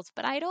calls,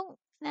 but I don't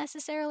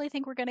necessarily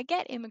think we're going to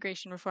get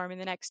immigration reform in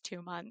the next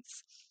 2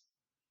 months.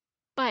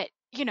 But,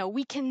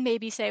 we can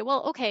maybe say,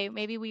 well, okay,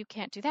 maybe we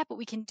can't do that, but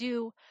we can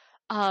do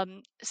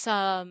some,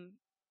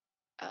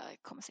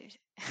 ¿cómo se dice?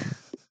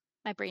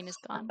 My brain is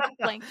gone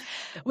blank.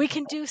 We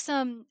can do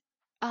some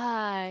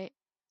uh,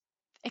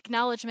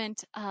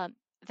 acknowledgement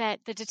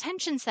that the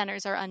detention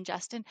centers are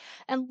unjust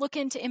and look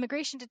into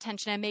immigration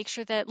detention and make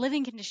sure that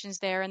living conditions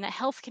there and that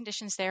health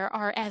conditions there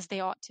are as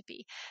they ought to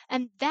be.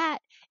 And that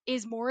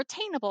is more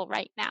attainable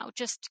right now,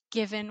 just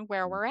given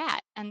where we're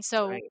at. And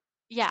so, Right.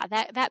 yeah,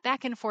 that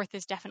back and forth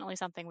is definitely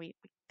something we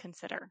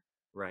consider.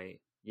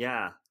 Right.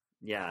 Yeah.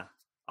 Yeah.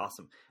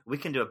 Awesome. We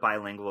can do a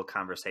bilingual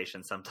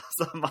conversation some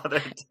other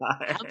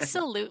time.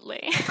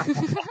 Absolutely.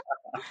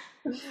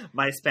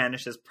 My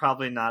Spanish is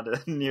probably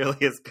not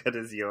nearly as good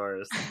as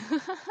yours.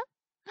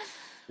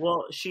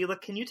 Well, Sheila,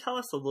 can you tell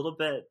us a little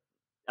bit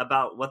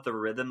about what the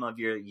rhythm of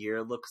your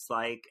year looks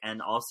like,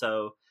 and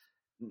also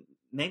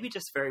maybe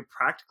just very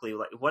practically,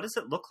 like, what does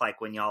it look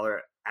like when y'all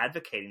are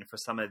advocating for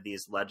some of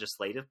these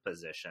legislative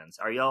positions?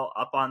 Are y'all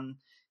up on,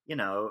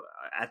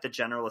 at the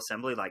General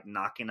Assembly, like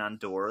knocking on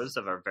doors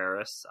of our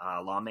various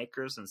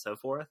lawmakers and so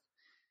forth?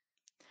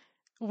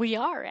 We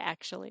are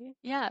actually.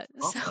 Yeah.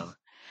 So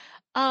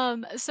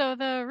Awesome. so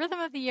the rhythm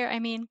of the year, I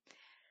mean,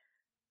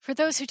 for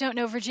those who don't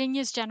know,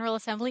 Virginia's General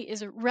Assembly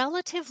is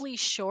relatively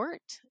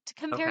short to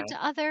compare Okay.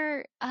 to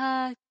other.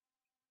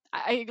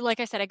 Like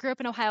I said, I grew up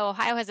in Ohio.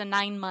 Ohio has a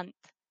 9-month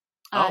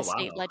Oh,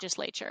 state wow.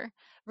 legislature.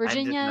 I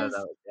didn't know Virginia's,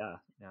 that. Yeah.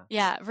 Yeah.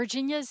 yeah,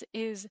 Virginia's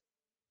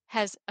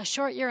has a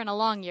short year and a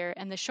long year,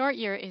 and the short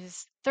year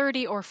is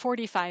 30 or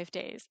 45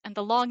 days, and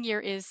the long year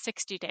is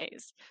 60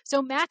 days.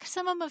 So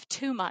maximum of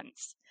 2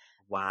 months,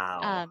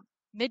 Wow. um,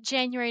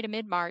 mid-January to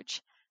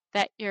mid-March.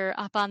 that you're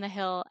up on the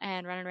Hill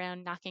and running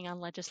around knocking on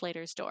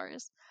legislators'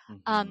 doors.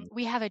 Mm-hmm.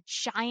 We have a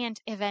giant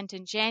event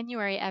in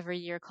January every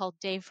year called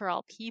Day for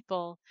All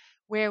People,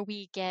 where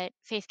we get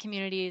faith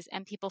communities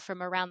and people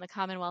from around the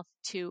Commonwealth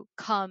to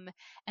come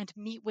and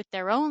meet with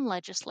their own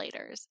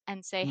legislators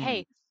and say, Mm.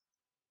 hey,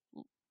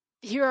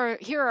 here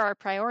are our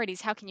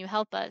priorities. How can you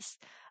help us?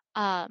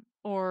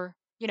 Or,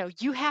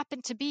 you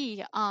happen to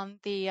be on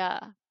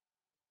the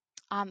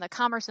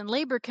Commerce and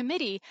Labor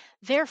Committee.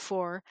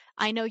 Therefore,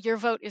 I know your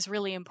vote is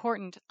really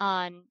important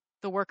on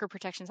the worker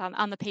protections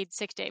on the paid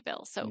sick day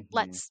bill. So Mm-hmm.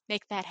 let's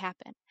make that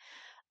happen.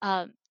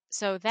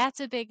 So that's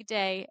a big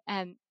day,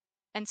 and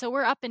so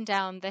we're up and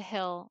down the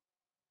Hill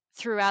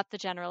throughout the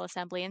General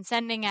Assembly and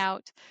sending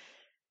out,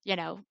 you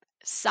know,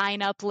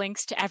 sign up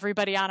links to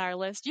everybody on our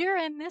list. You're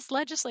in this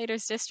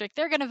legislator's district.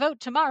 They're going to vote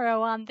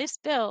tomorrow on this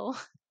bill.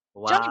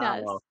 Join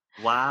us. Wow.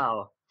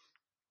 Wow.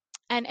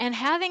 And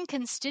having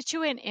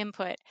constituent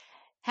input,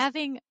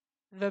 having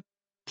the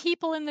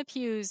people in the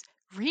pews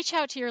reach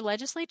out to your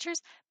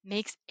legislatures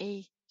makes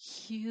a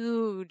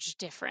huge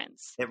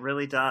difference. It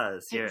really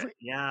does. It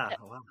Yeah.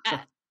 Wow.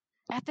 at,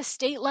 at the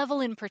state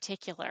level in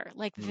particular,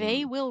 like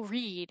they Mm. will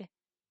read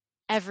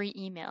every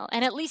email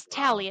and at least Wow.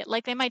 tally it.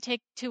 Like they might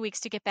take 2 weeks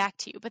to get back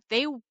to you, but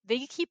they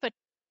keep a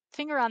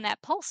finger on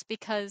that pulse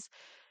because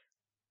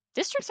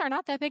districts are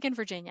not that big in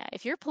Virginia.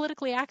 If you're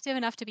politically active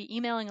enough to be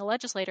emailing a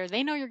legislator,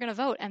 they know you're going to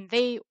vote and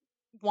they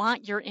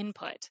want your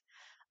input.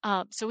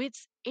 So it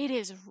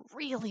is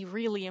really,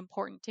 really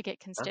important to get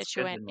That's good to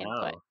constituent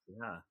input. know.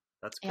 Yeah.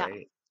 That's Yeah.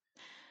 great.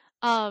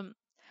 Um,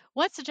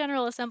 once the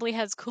General Assembly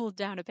has cooled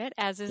down a bit,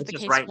 as is the Which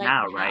is case right right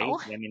now, right? now.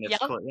 I mean, it's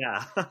Yep. cool.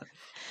 Yeah.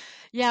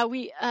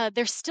 Yeah,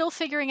 they're still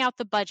figuring out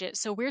the budget,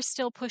 so we're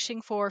still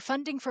pushing for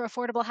funding for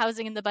affordable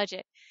housing in the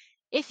budget.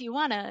 If you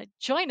want to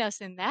join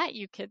us in that,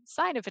 you can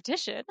sign a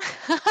petition.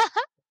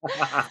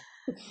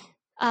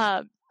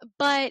 Uh,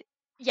 but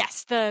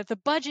yes, the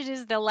budget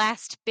is the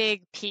last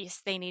big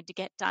piece they need to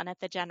get done at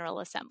the General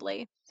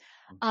Assembly.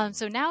 Mhm.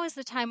 So now is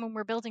the time when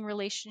we're building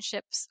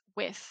relationships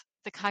with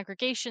the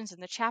congregations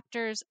and the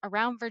chapters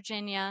around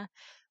Virginia.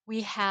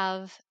 We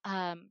have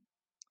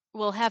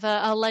we'll have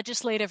a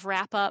legislative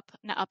wrap up,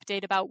 an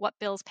update about what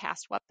bills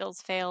passed, what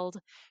bills failed,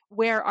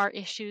 where our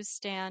issues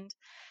stand,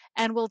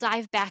 and we'll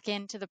dive back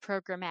into the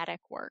programmatic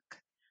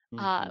work.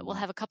 We'll Mhm.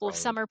 have a couple of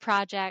Right. summer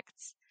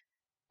projects.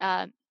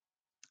 Uh,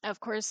 of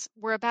course,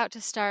 we're about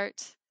to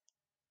start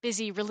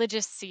busy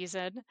religious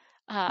season.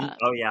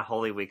 Oh yeah,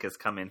 Holy Week is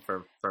coming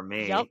for Yep.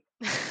 me.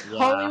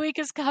 Holy Yeah. Week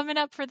is coming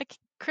up for the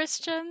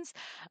Christians.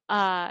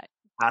 Uh,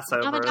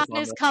 Passover is Ramadan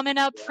on is the coming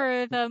up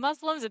for the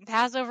Muslims, and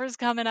Passover is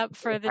coming up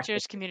for the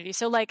Jewish community.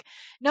 So, like,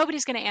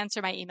 nobody's going to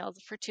answer my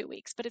emails for 2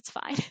 weeks, but it's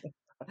fine.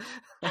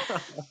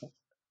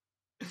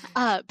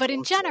 But in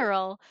Okay.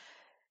 general,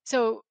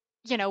 so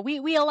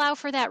we allow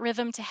for that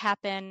rhythm to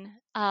happen.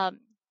 Over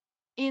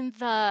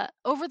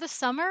the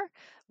summer,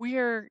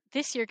 we're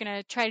this year going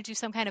to try to do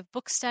some kind of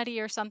book study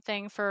or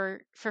something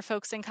for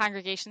folks in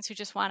congregations who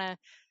just want to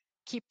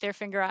keep their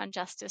finger on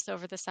justice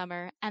over the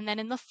summer. And then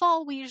in the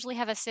fall, we usually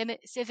have a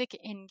civic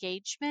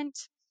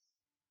engagement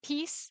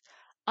piece,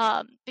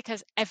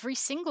 because every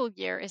single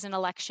year is an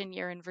election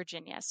year in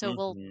Virginia. So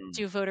we'll Mhm.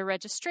 do voter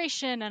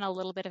registration and a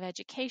little bit of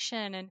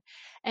education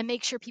and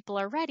make sure people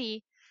are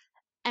ready.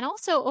 And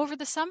also over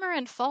the summer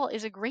and fall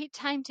is a great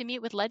time to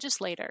meet with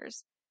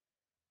legislators.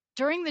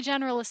 During the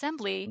General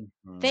Assembly,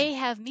 Mhm. they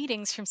have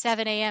meetings from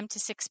 7 a.m. to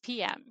 6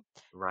 p.m.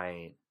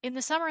 Right. In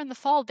the summer and the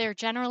fall, they're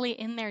generally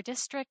in their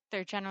district,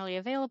 they're generally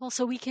available,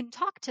 so we can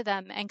talk to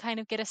them and kind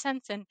of get a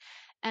sense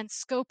and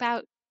scope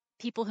out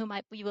people who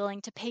might be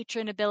willing to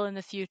patron a bill in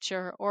the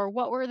future, or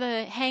what were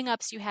the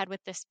hangups you had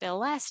with this bill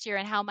last year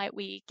and how might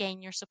we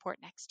gain your support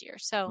next year.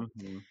 So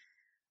Mhm.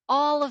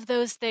 all of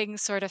those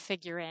things sort of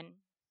figure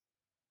in.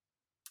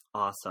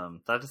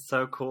 Awesome. That is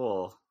so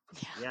cool.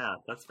 Yeah. Yeah,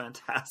 that's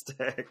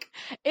fantastic.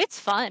 It's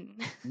fun.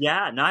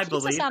 Yeah, no, I Keeps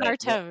us believe on it. our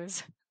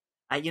toes.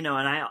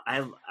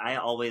 I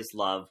always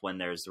love when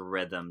there's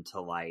rhythm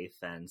to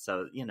life, and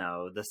so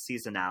the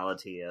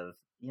seasonality of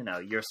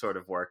your sort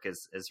of work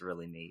is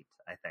really neat,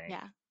 I think.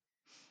 Yeah.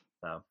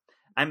 So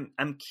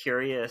I'm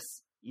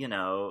curious,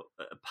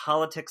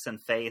 politics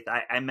and faith.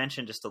 I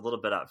mentioned just a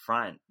little bit up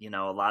front. A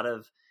lot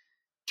of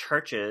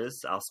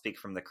churches, I'll speak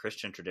from the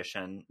Christian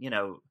tradition.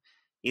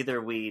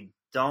 Either we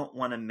don't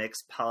want to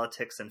mix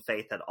politics and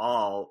faith at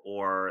all,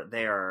 or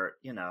they are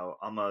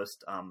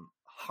almost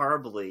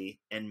horribly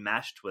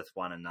enmeshed with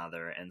one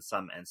another in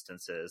some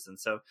instances. And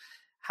so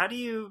how do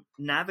you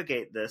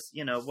navigate this?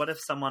 What if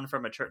someone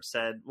from a church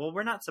said, well,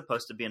 we're not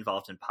supposed to be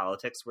involved in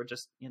politics, we're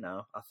just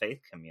a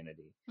faith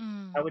community? How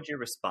Mm. would you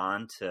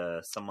respond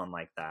to someone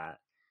like that?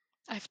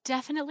 I've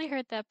definitely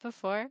heard that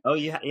before. Oh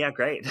yeah, yeah,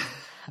 great.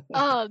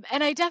 And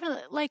I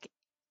definitely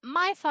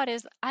my thought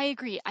is I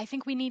agree. I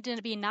think we need to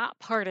be not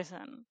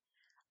partisan.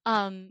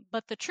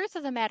 But the truth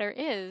of the matter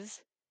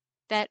is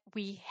that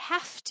we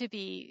have to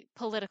be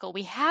political.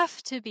 We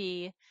have to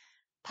be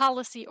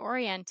policy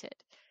oriented.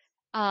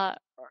 My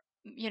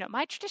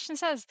tradition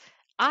says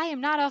I am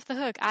not off the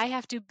hook. I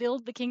have to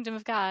build the kingdom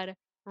of God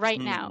right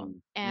now.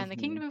 Mm, And the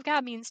mm-hmm, kingdom of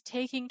God means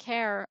taking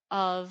care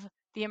of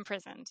the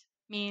imprisoned,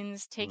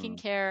 means taking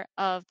mm, care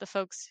of the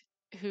folks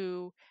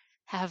who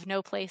have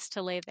no place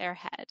to lay their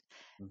head,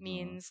 mm-hmm,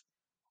 means,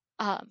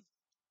 um,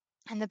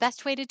 and the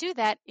best way to do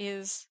that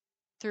is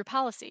through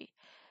policy.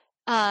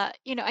 I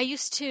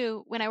used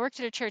to, when I worked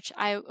at a church,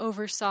 I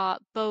oversaw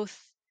both.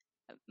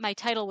 My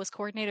title was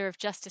coordinator of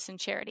justice and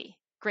charity.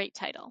 Great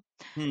title.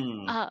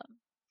 hmm, Uh,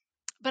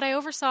 but I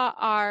oversaw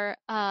our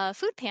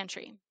food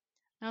pantry. And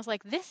I was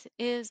like, this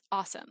is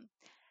awesome.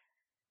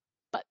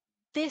 But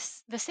the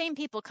same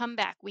people come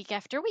back week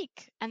after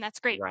week, and that's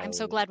great. I'm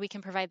so right, glad we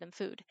can provide them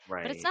food.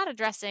 But it's right, not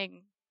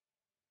addressing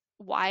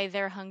why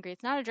they're hungry.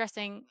 It's not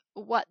addressing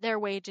what their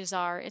wages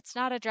are. It's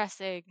not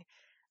addressing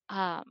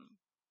um,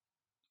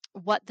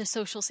 what the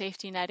social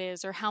safety net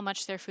is or how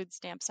much their food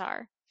stamps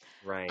are.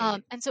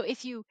 right. And so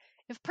if a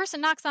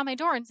person knocks on my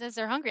door and says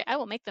they're hungry, I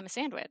will make them a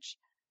sandwich.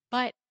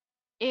 But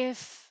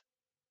if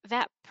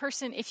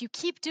if you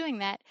keep doing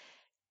that,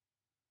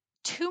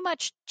 too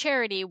much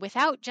charity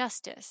without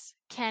justice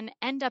can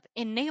end up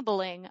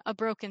enabling a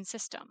broken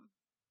system.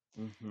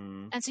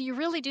 Mm-hmm, And so you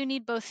really do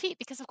need both feet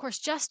because, of course,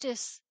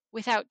 justice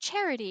without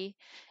charity,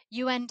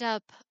 you end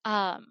up,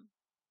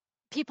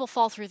 people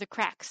fall through the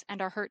cracks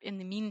and are hurt in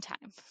the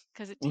meantime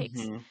because it takes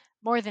mm-hmm,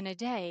 more than a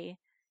day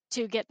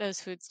to get those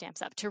food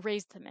stamps up, to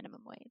raise the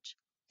minimum wage.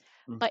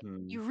 But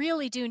mm-hmm, you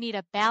really do need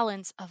a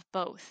balance of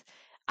both.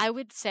 I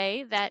would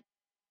say that,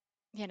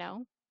 you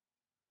know,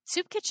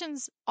 soup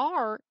kitchens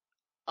are,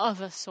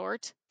 of a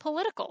sort,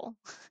 political.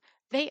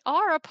 They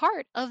are a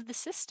part of the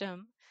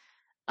system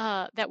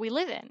that we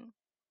live in.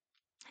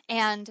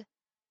 And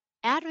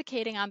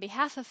advocating on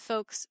behalf of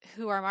folks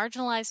who are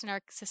marginalized in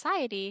our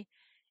society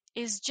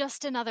is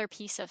just another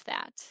piece of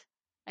that.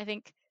 I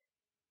think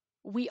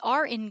we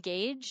are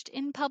engaged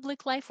in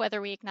public life,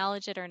 whether we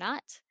acknowledge it or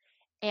not.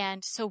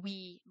 And so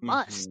we mm-hmm.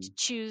 must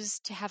choose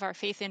to have our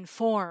faith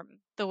inform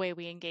the way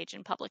we engage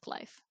in public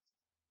life.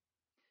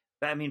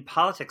 But I mean,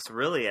 politics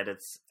really at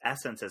its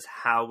essence is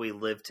how we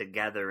live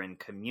together in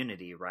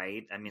community,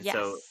 right? I mean,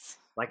 so Yes,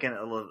 like in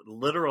a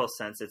literal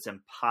sense, it's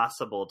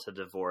impossible to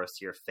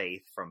divorce your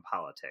faith from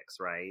politics,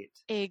 right?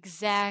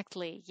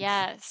 exactly.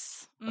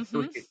 Yes.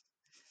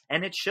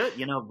 And it should,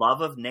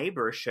 love of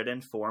neighbor should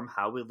inform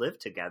how we live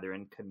together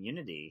in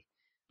community,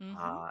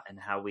 Mm-hmm. and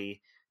how we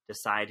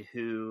decide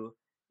who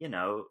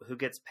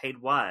gets paid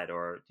what,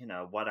 or,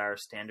 what our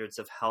standards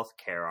of health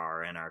care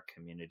are in our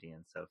community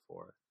and so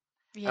forth.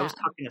 I Yeah. was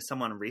talking to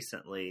someone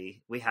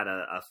recently. We had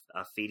a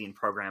feeding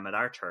program at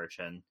our church,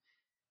 and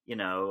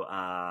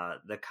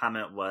the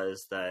comment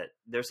was that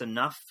there's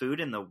enough food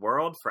in the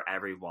world for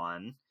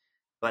everyone,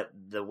 but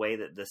the way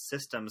that the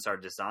systems are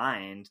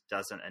designed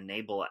doesn't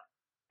enable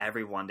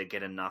everyone to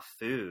get enough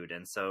food.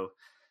 And so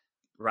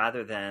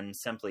rather than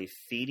simply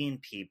feeding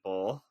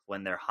people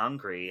when they're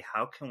hungry,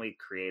 how can we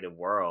create a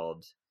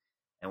world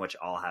in which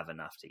all have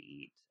enough to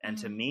eat? And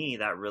to Mm. me,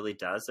 that really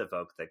does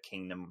evoke the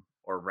kingdom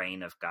or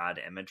reign of God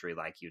imagery,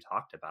 like you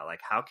talked about. Like,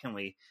 how can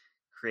we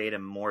create a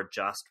more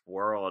just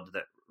world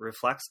that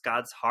reflects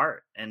God's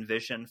heart and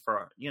vision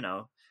for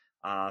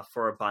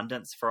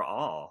abundance for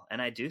all?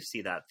 And I do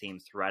see that theme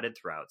threaded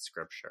throughout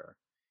Scripture.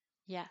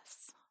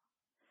 Yes.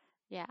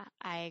 Yeah,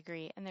 I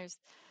agree. And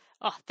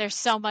there's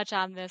so much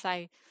on this.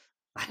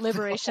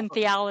 Liberation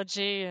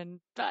theology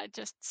and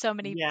just so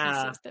many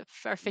Yeah. pieces that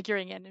are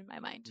figuring in my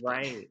mind. But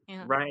Right,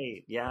 yeah.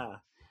 right, yeah.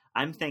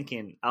 I'm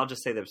thinking, I'll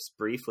just say this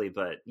briefly,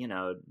 but,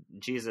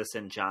 Jesus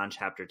in John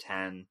chapter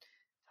 10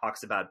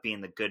 talks about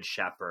being the good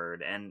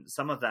shepherd. And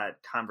some of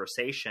that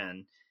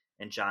conversation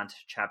in John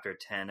chapter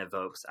 10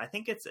 evokes, I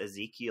think it's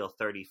Ezekiel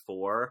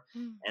 34.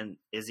 Mm. And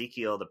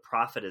Ezekiel, the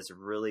prophet, is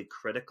really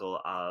critical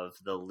of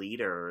the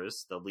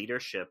leaders, the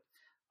leadership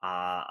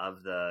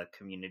of the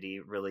community,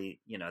 really,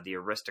 the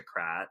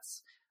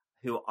aristocrats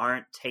who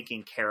aren't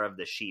taking care of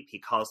the sheep. He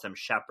calls them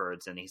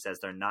shepherds, and he says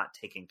they're not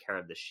taking care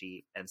of the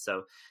sheep. And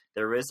so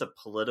there is a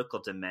political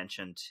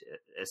dimension,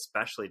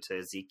 especially to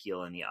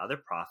Ezekiel and the other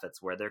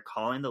prophets, where they're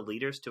calling the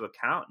leaders to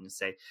account and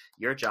say,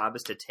 your job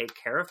is to take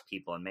care of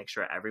people and make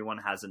sure everyone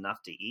has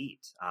enough to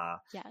eat,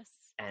 Yes.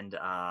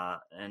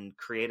 and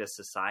create a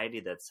society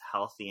that's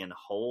healthy and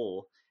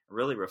whole,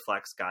 really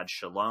reflects God's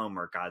shalom,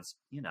 or God's,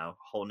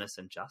 wholeness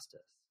and justice.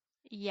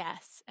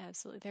 Yes,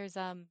 absolutely. There's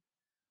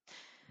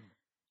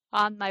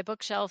on my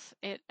bookshelf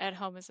at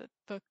home is a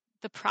book,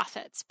 The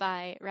Prophets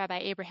by Rabbi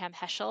Abraham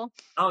Heschel,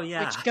 Oh,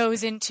 yeah. which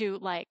goes into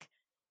like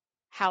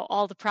how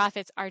all the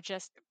prophets are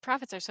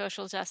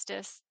social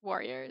justice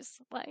warriors,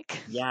 like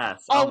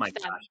Yes. Oh, all my of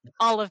them, gosh.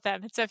 all of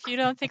them. And so if you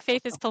don't think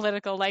faith is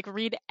political, like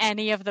read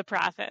any of the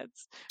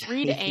prophets,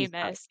 read Yeah.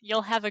 Amos,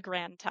 you'll have a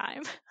grand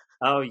time.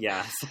 Oh,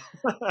 yes.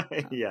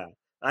 Yeah.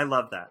 I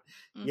love that.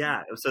 Hmm.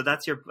 Yeah. So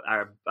that's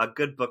a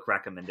good book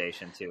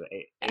recommendation too.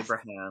 Yes,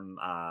 Abraham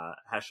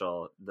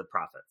Heschel, The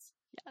Prophets.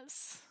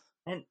 yes.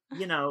 And,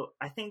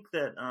 I think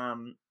that,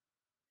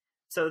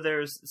 so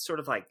there's sort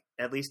of like,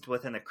 at least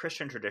within the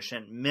Christian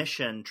tradition,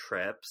 mission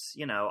trips,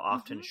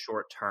 often Hmm.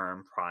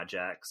 short-term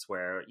projects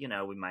where,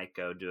 we might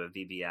go do a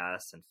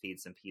VBS and feed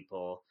some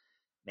people.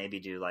 maybe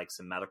do like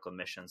some medical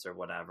missions or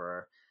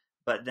whatever.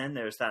 But then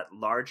there's that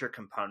larger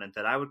component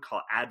that I would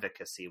call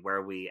advocacy,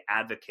 where we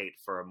advocate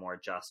for a more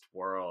just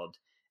world.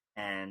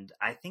 And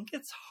I think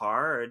it's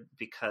hard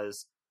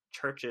because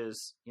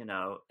churches,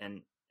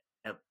 and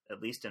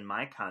at least in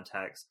my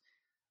context,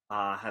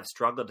 have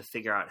struggled to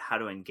figure out how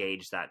to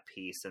engage that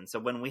piece. And so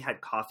when we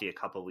had coffee a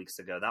couple of weeks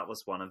ago, that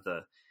was one of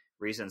the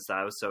reasons that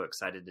I was so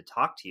excited to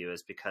talk to you,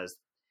 is because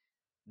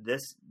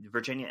this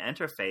Virginia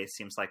Interfaith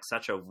seems like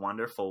such a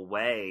wonderful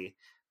way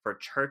for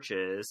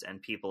churches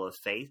and people of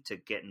faith to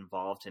get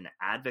involved in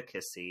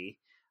advocacy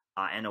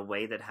in a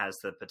way that has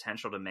the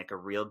potential to make a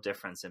real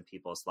difference in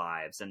people's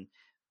lives. And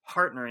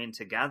partnering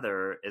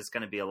together is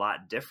going to be a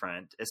lot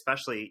different,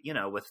 especially,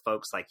 with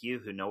folks like you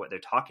who know what they're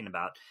talking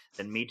about,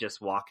 than me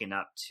just walking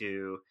up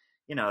to,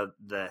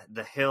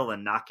 the hill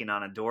and knocking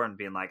on a door and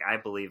being like, I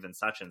believe in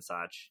such and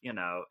such,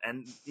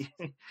 and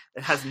it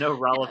has no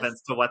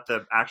relevance to what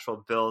the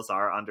actual bills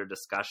are under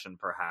discussion,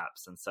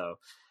 perhaps. And so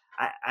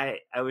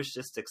I was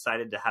just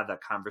excited to have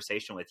that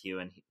conversation with you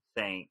and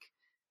think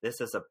this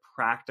is a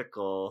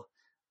practical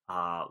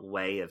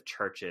way of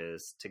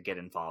churches to get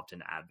involved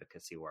in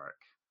advocacy work.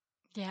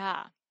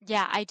 Yeah.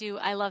 Yeah, I do.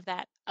 I love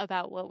that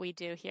about what we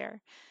do here.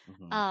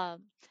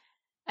 Mm-hmm.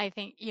 I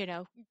think,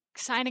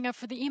 signing up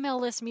for the email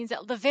list means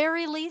at the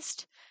very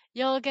least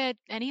you'll get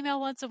an email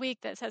once a week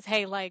that says,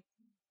 hey, like,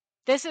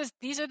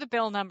 these are the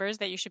bill numbers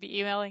that you should be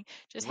emailing.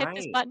 Just hit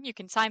this button, you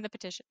can sign the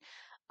petition.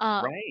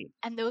 Right.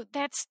 And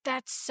that's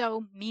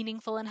so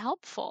meaningful and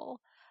helpful.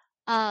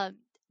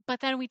 But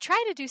then we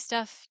try to do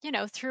stuff,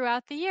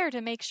 throughout the year to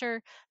make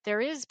sure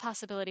there is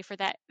possibility for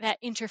that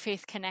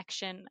interfaith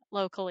connection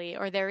locally,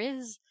 or there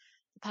is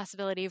the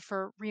possibility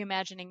for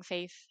reimagining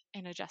faith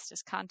in a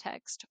justice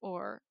context,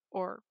 or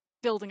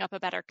building up a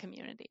better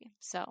community.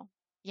 So,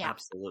 yeah.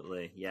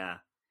 Absolutely. Yeah.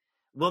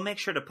 We'll make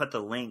sure to put the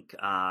link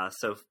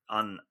so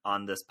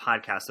on this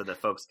podcast so that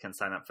folks can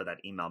sign up for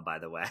that email, by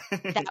the way.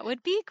 That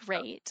would be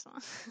great.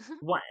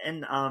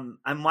 And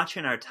I'm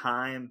watching our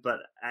time, but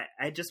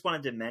I just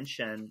wanted to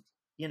mention,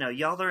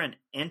 y'all are an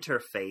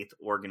interfaith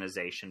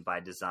organization by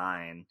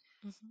design.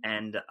 Mm-hmm.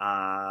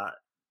 And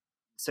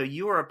so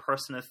you are a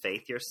person of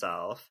faith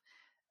yourself,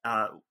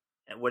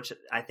 which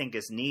I think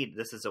is neat.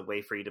 This is a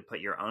way for you to put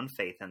your own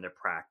faith into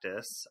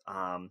practice.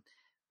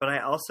 But I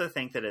also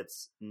think that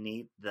it's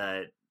neat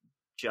that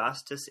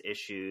justice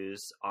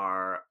issues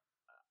are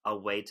a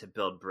way to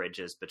build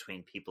bridges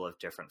between people of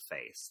different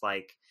faiths,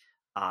 like,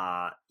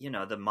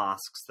 the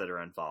mosques that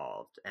are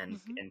involved and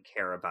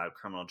care about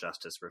criminal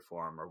justice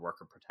reform or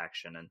worker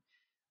protection. And,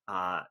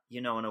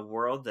 in a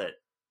world that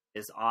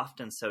is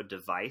often so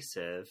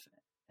divisive,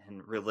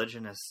 and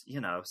religion is,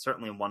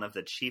 certainly one of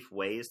the chief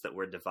ways that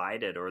we're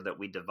divided, or that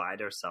we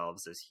divide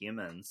ourselves as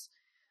humans.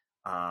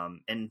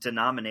 In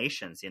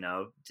denominations,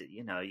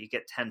 you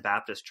get 10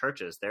 Baptist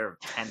churches. There are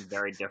 10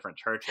 very different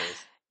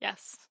churches.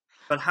 Yes.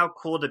 But how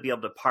cool to be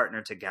able to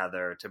partner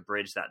together to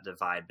bridge that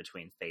divide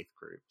between faith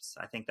groups.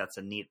 I think that's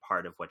a neat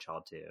part of what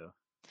y'all do.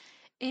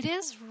 It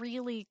is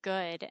really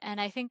good. And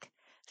I think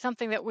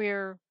something that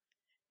we're,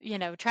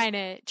 trying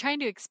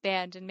to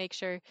expand and make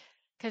sure,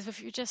 because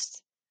if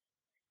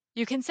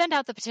you can send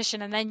out the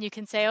petition and then you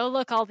can say, oh,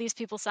 look, all these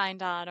people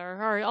signed on,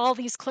 or all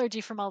these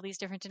clergy from all these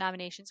different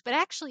denominations, but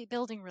actually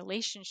building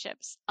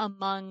relationships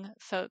among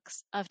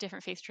folks of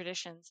different faith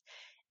traditions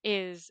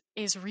is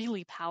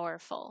really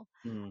powerful.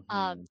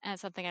 Mm-hmm. And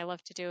something I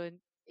love to do. And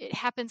it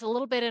happens a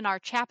little bit in our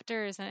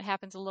chapters, and it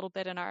happens a little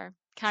bit in our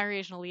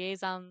congregational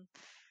liaison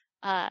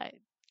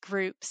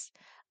groups.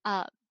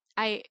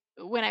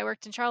 When I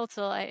worked in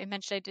Charlottesville, I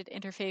mentioned I did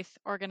interfaith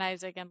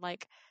organizing, and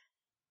like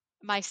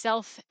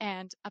myself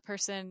and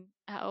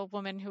a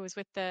woman who was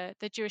with the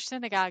Jewish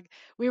synagogue,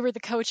 we were the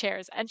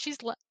co-chairs, and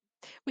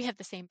we have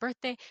the same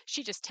birthday.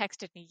 She just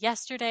texted me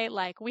yesterday,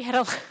 like we had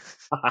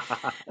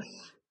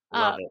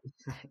Love it.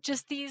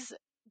 Just these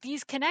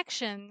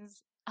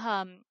connections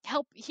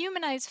help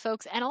humanize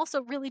folks, and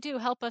also really do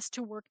help us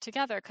to work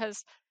together,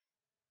 because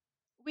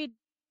we'd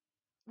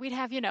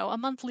have, a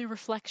monthly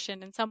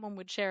reflection, and someone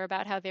would share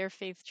about how their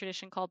faith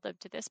tradition called them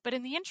to this. But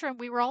in the interim,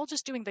 we were all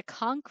just doing the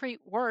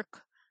concrete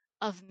work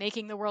of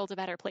making the world a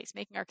better place,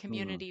 making our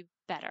community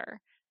better.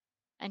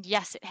 And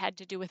yes, it had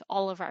to do with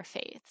all of our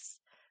faiths.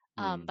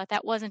 But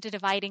that wasn't a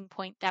dividing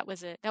point. That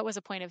was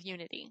a point of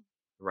unity.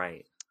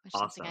 Right. Which is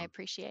something I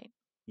appreciate.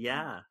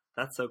 Yeah,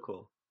 that's so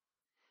cool.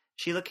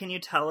 Sheila, can you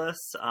tell us,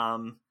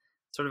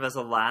 sort of as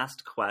a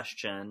last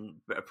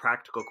question, a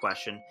practical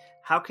question,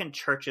 how can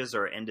churches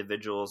or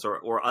individuals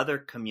or other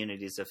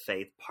communities of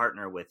faith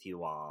partner with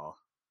you all?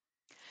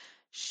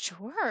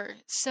 Sure.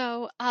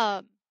 So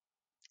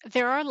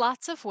there are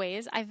lots of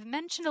ways. I've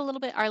mentioned a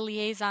little bit our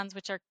liaisons,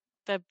 which are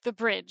the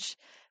bridge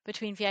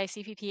between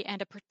VICPP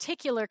and a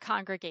particular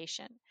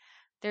congregation.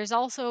 There's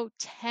also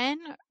 10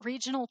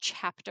 regional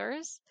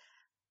chapters.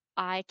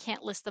 I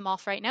can't list them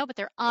off right now, but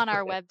they're on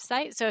our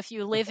website. So if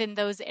you live in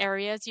those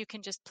areas, you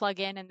can just plug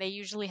in, and they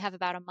usually have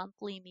about a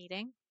monthly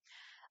meeting.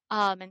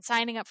 And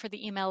signing up for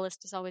the email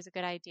list is always a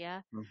good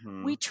idea.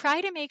 We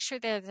try to make sure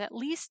there's at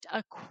least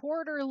a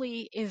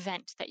quarterly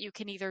event that you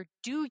can either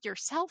do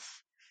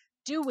yourself,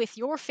 do with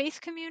your faith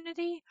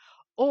community,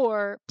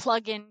 or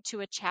plug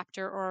into a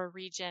chapter or a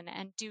region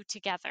and do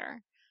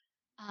together.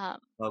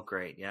 Oh,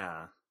 great.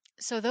 Yeah.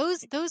 So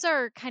those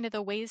are kind of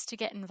the ways to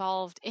get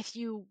involved. If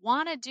you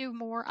want to do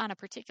more on a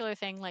particular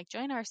thing, like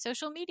join our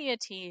social media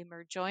team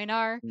or join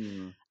our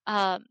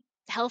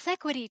health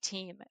equity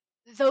team,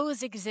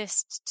 those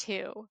exist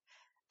too.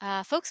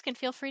 Folks can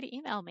feel free to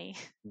email me.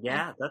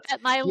 Yeah,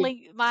 and my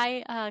link,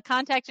 my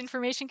contact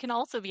information can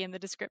also be in the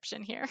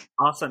description here.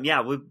 Awesome.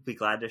 Yeah, we'd be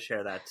glad to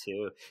share that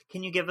too.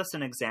 Can you give us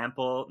an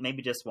example,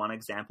 maybe just one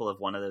example of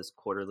one of those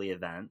quarterly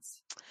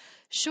events?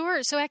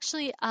 Sure. So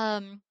actually,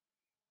 I'm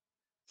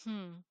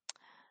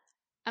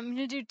going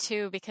to do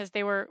two because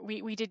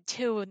we did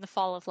two in the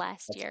fall of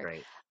last That's year.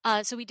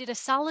 great. So we did a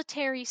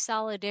solitary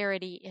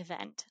solidarity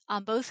event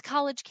on both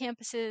college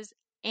campuses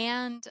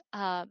and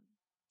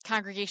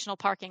congregational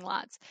parking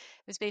lots.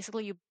 It was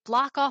basically you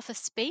block off a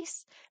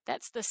space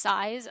that's the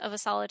size of a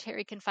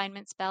solitary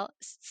confinement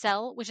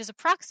cell, which is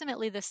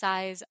approximately the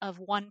size of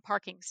one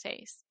parking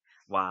space.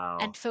 Wow.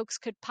 And folks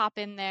could pop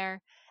in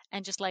there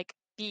and just like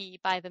be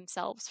by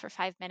themselves for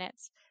 5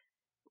 minutes.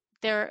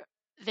 There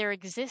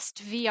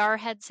exist VR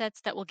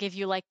headsets that will give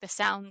you like the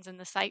sounds and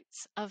the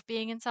sights of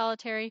being in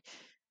solitary,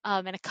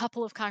 and a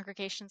couple of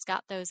congregations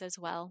got those as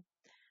well.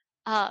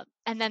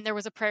 And then there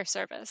was a prayer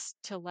service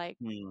to like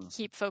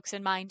keep folks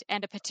in mind,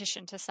 and a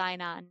petition to sign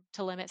on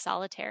to limit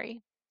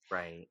solitary.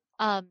 Right.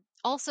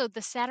 Also,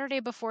 the Saturday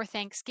before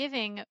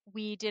Thanksgiving,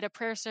 we did a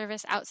prayer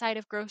service outside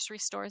of grocery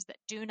stores that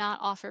do not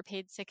offer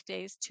paid sick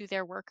days to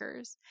their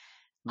workers.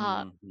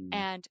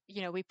 And,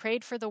 we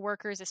prayed for the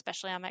workers,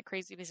 especially on that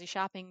crazy busy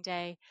shopping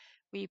day.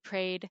 We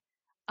prayed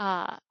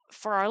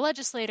for our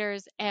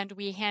legislators, and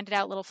we handed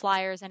out little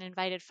flyers and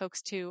invited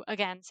folks to,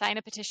 again, sign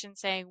a petition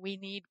saying we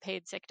need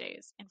paid sick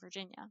days in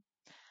Virginia.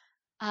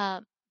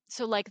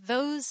 So like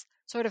those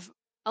sort of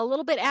a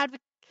little bit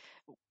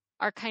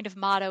our kind of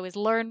motto is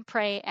learn,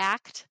 pray,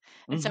 act.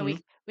 And so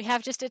we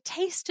have just a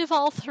taste of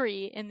all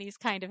three in these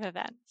kind of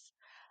events.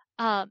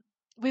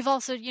 We've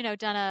also,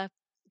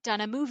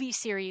 done a movie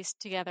series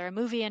together, a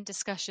movie and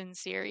discussion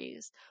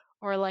series,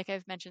 or like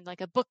I've mentioned,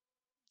 like a book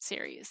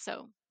series.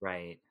 So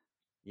right.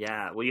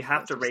 Yeah. Well, you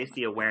have to raise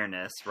the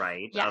awareness,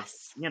 right?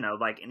 Yes.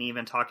 Of, and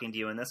even talking to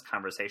you in this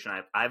conversation,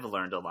 I've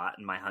learned a lot,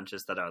 and my hunch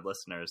is that our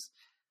listeners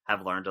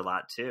have learned a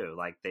lot too.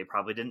 Like they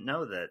probably didn't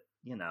know that,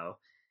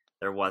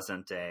 there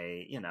wasn't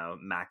a,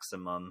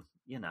 maximum,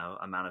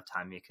 amount of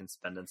time you can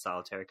spend in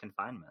solitary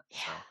confinement. Yeah.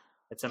 So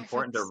it's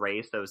important to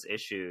raise those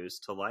issues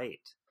to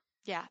light.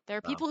 Yeah. There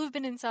are people who've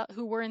been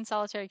who were in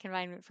solitary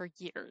confinement for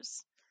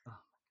years. Oh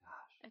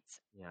my gosh.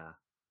 Yeah.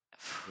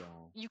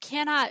 You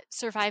cannot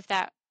survive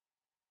that.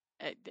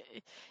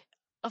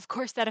 Of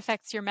course, that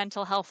affects your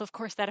mental health. Of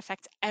course, that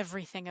affects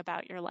everything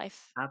about your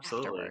life.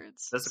 Absolutely.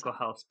 Afterwards. Physical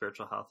health,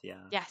 spiritual health.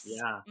 Yeah. Yes.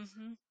 Yeah.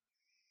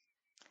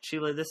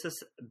 Sheila, this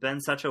has been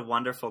such a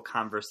wonderful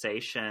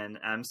conversation.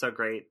 I'm so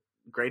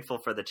grateful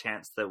for the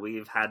chance that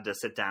we've had to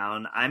sit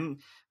down. I'm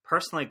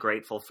personally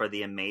grateful for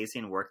the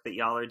amazing work that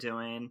y'all are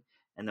doing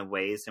and the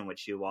ways in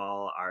which you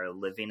all are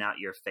living out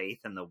your faith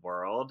in the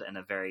world in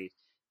a very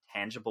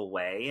tangible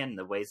way, and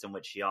the ways in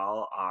which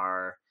y'all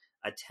are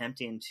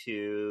attempting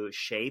to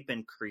shape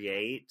and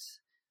create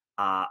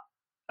a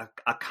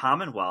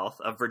commonwealth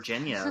of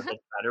Virginia that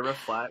better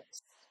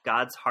reflects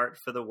God's heart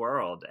for the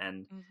world.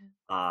 And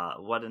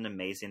what an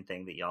amazing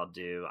thing that y'all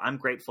do. I'm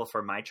grateful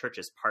for my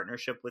church's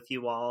partnership with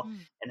you all,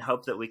 and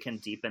hope that we can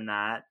deepen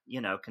that,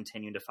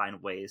 continue to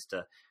find ways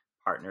to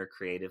partner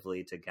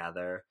creatively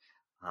together.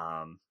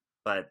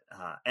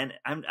 And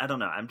I don't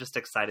know, I'm just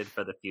excited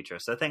for the future.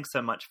 So thanks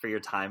so much for your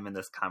time in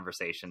this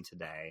conversation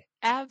today.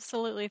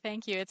 Absolutely.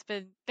 Thank you.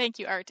 Thank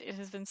you, Art. It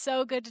has been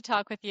so good to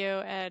talk with you.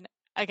 And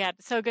again,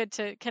 so good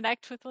to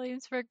connect with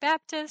Williamsburg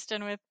Baptist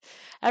and with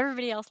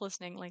everybody else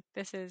listening. Like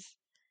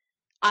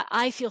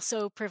I feel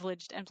so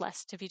privileged and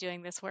blessed to be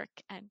doing this work,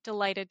 and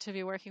delighted to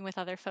be working with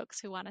other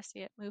folks who want to see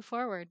it move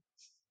forward.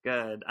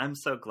 Good. I'm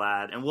so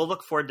glad. And we'll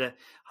look forward to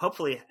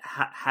hopefully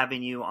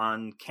having you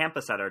on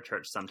campus at our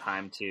church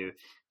sometime to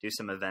do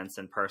some events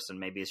in person,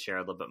 maybe share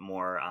a little bit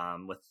more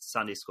with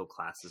Sunday school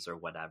classes or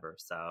whatever.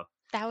 So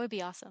that would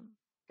be awesome.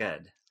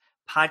 Good.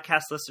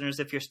 Podcast listeners,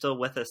 if you're still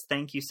with us,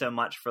 thank you so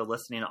much for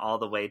listening all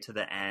the way to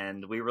the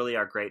end. We really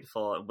are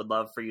grateful and would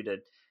love for you to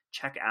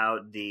check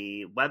out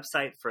the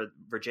website for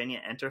Virginia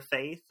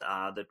Interfaith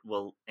that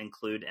we'll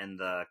include in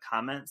the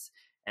comments.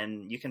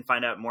 And you can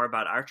find out more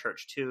about our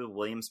church too,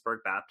 Williamsburg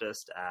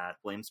Baptist, at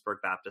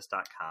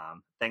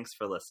williamsburgbaptist.com. Thanks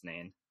for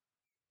listening.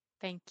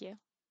 Thank you.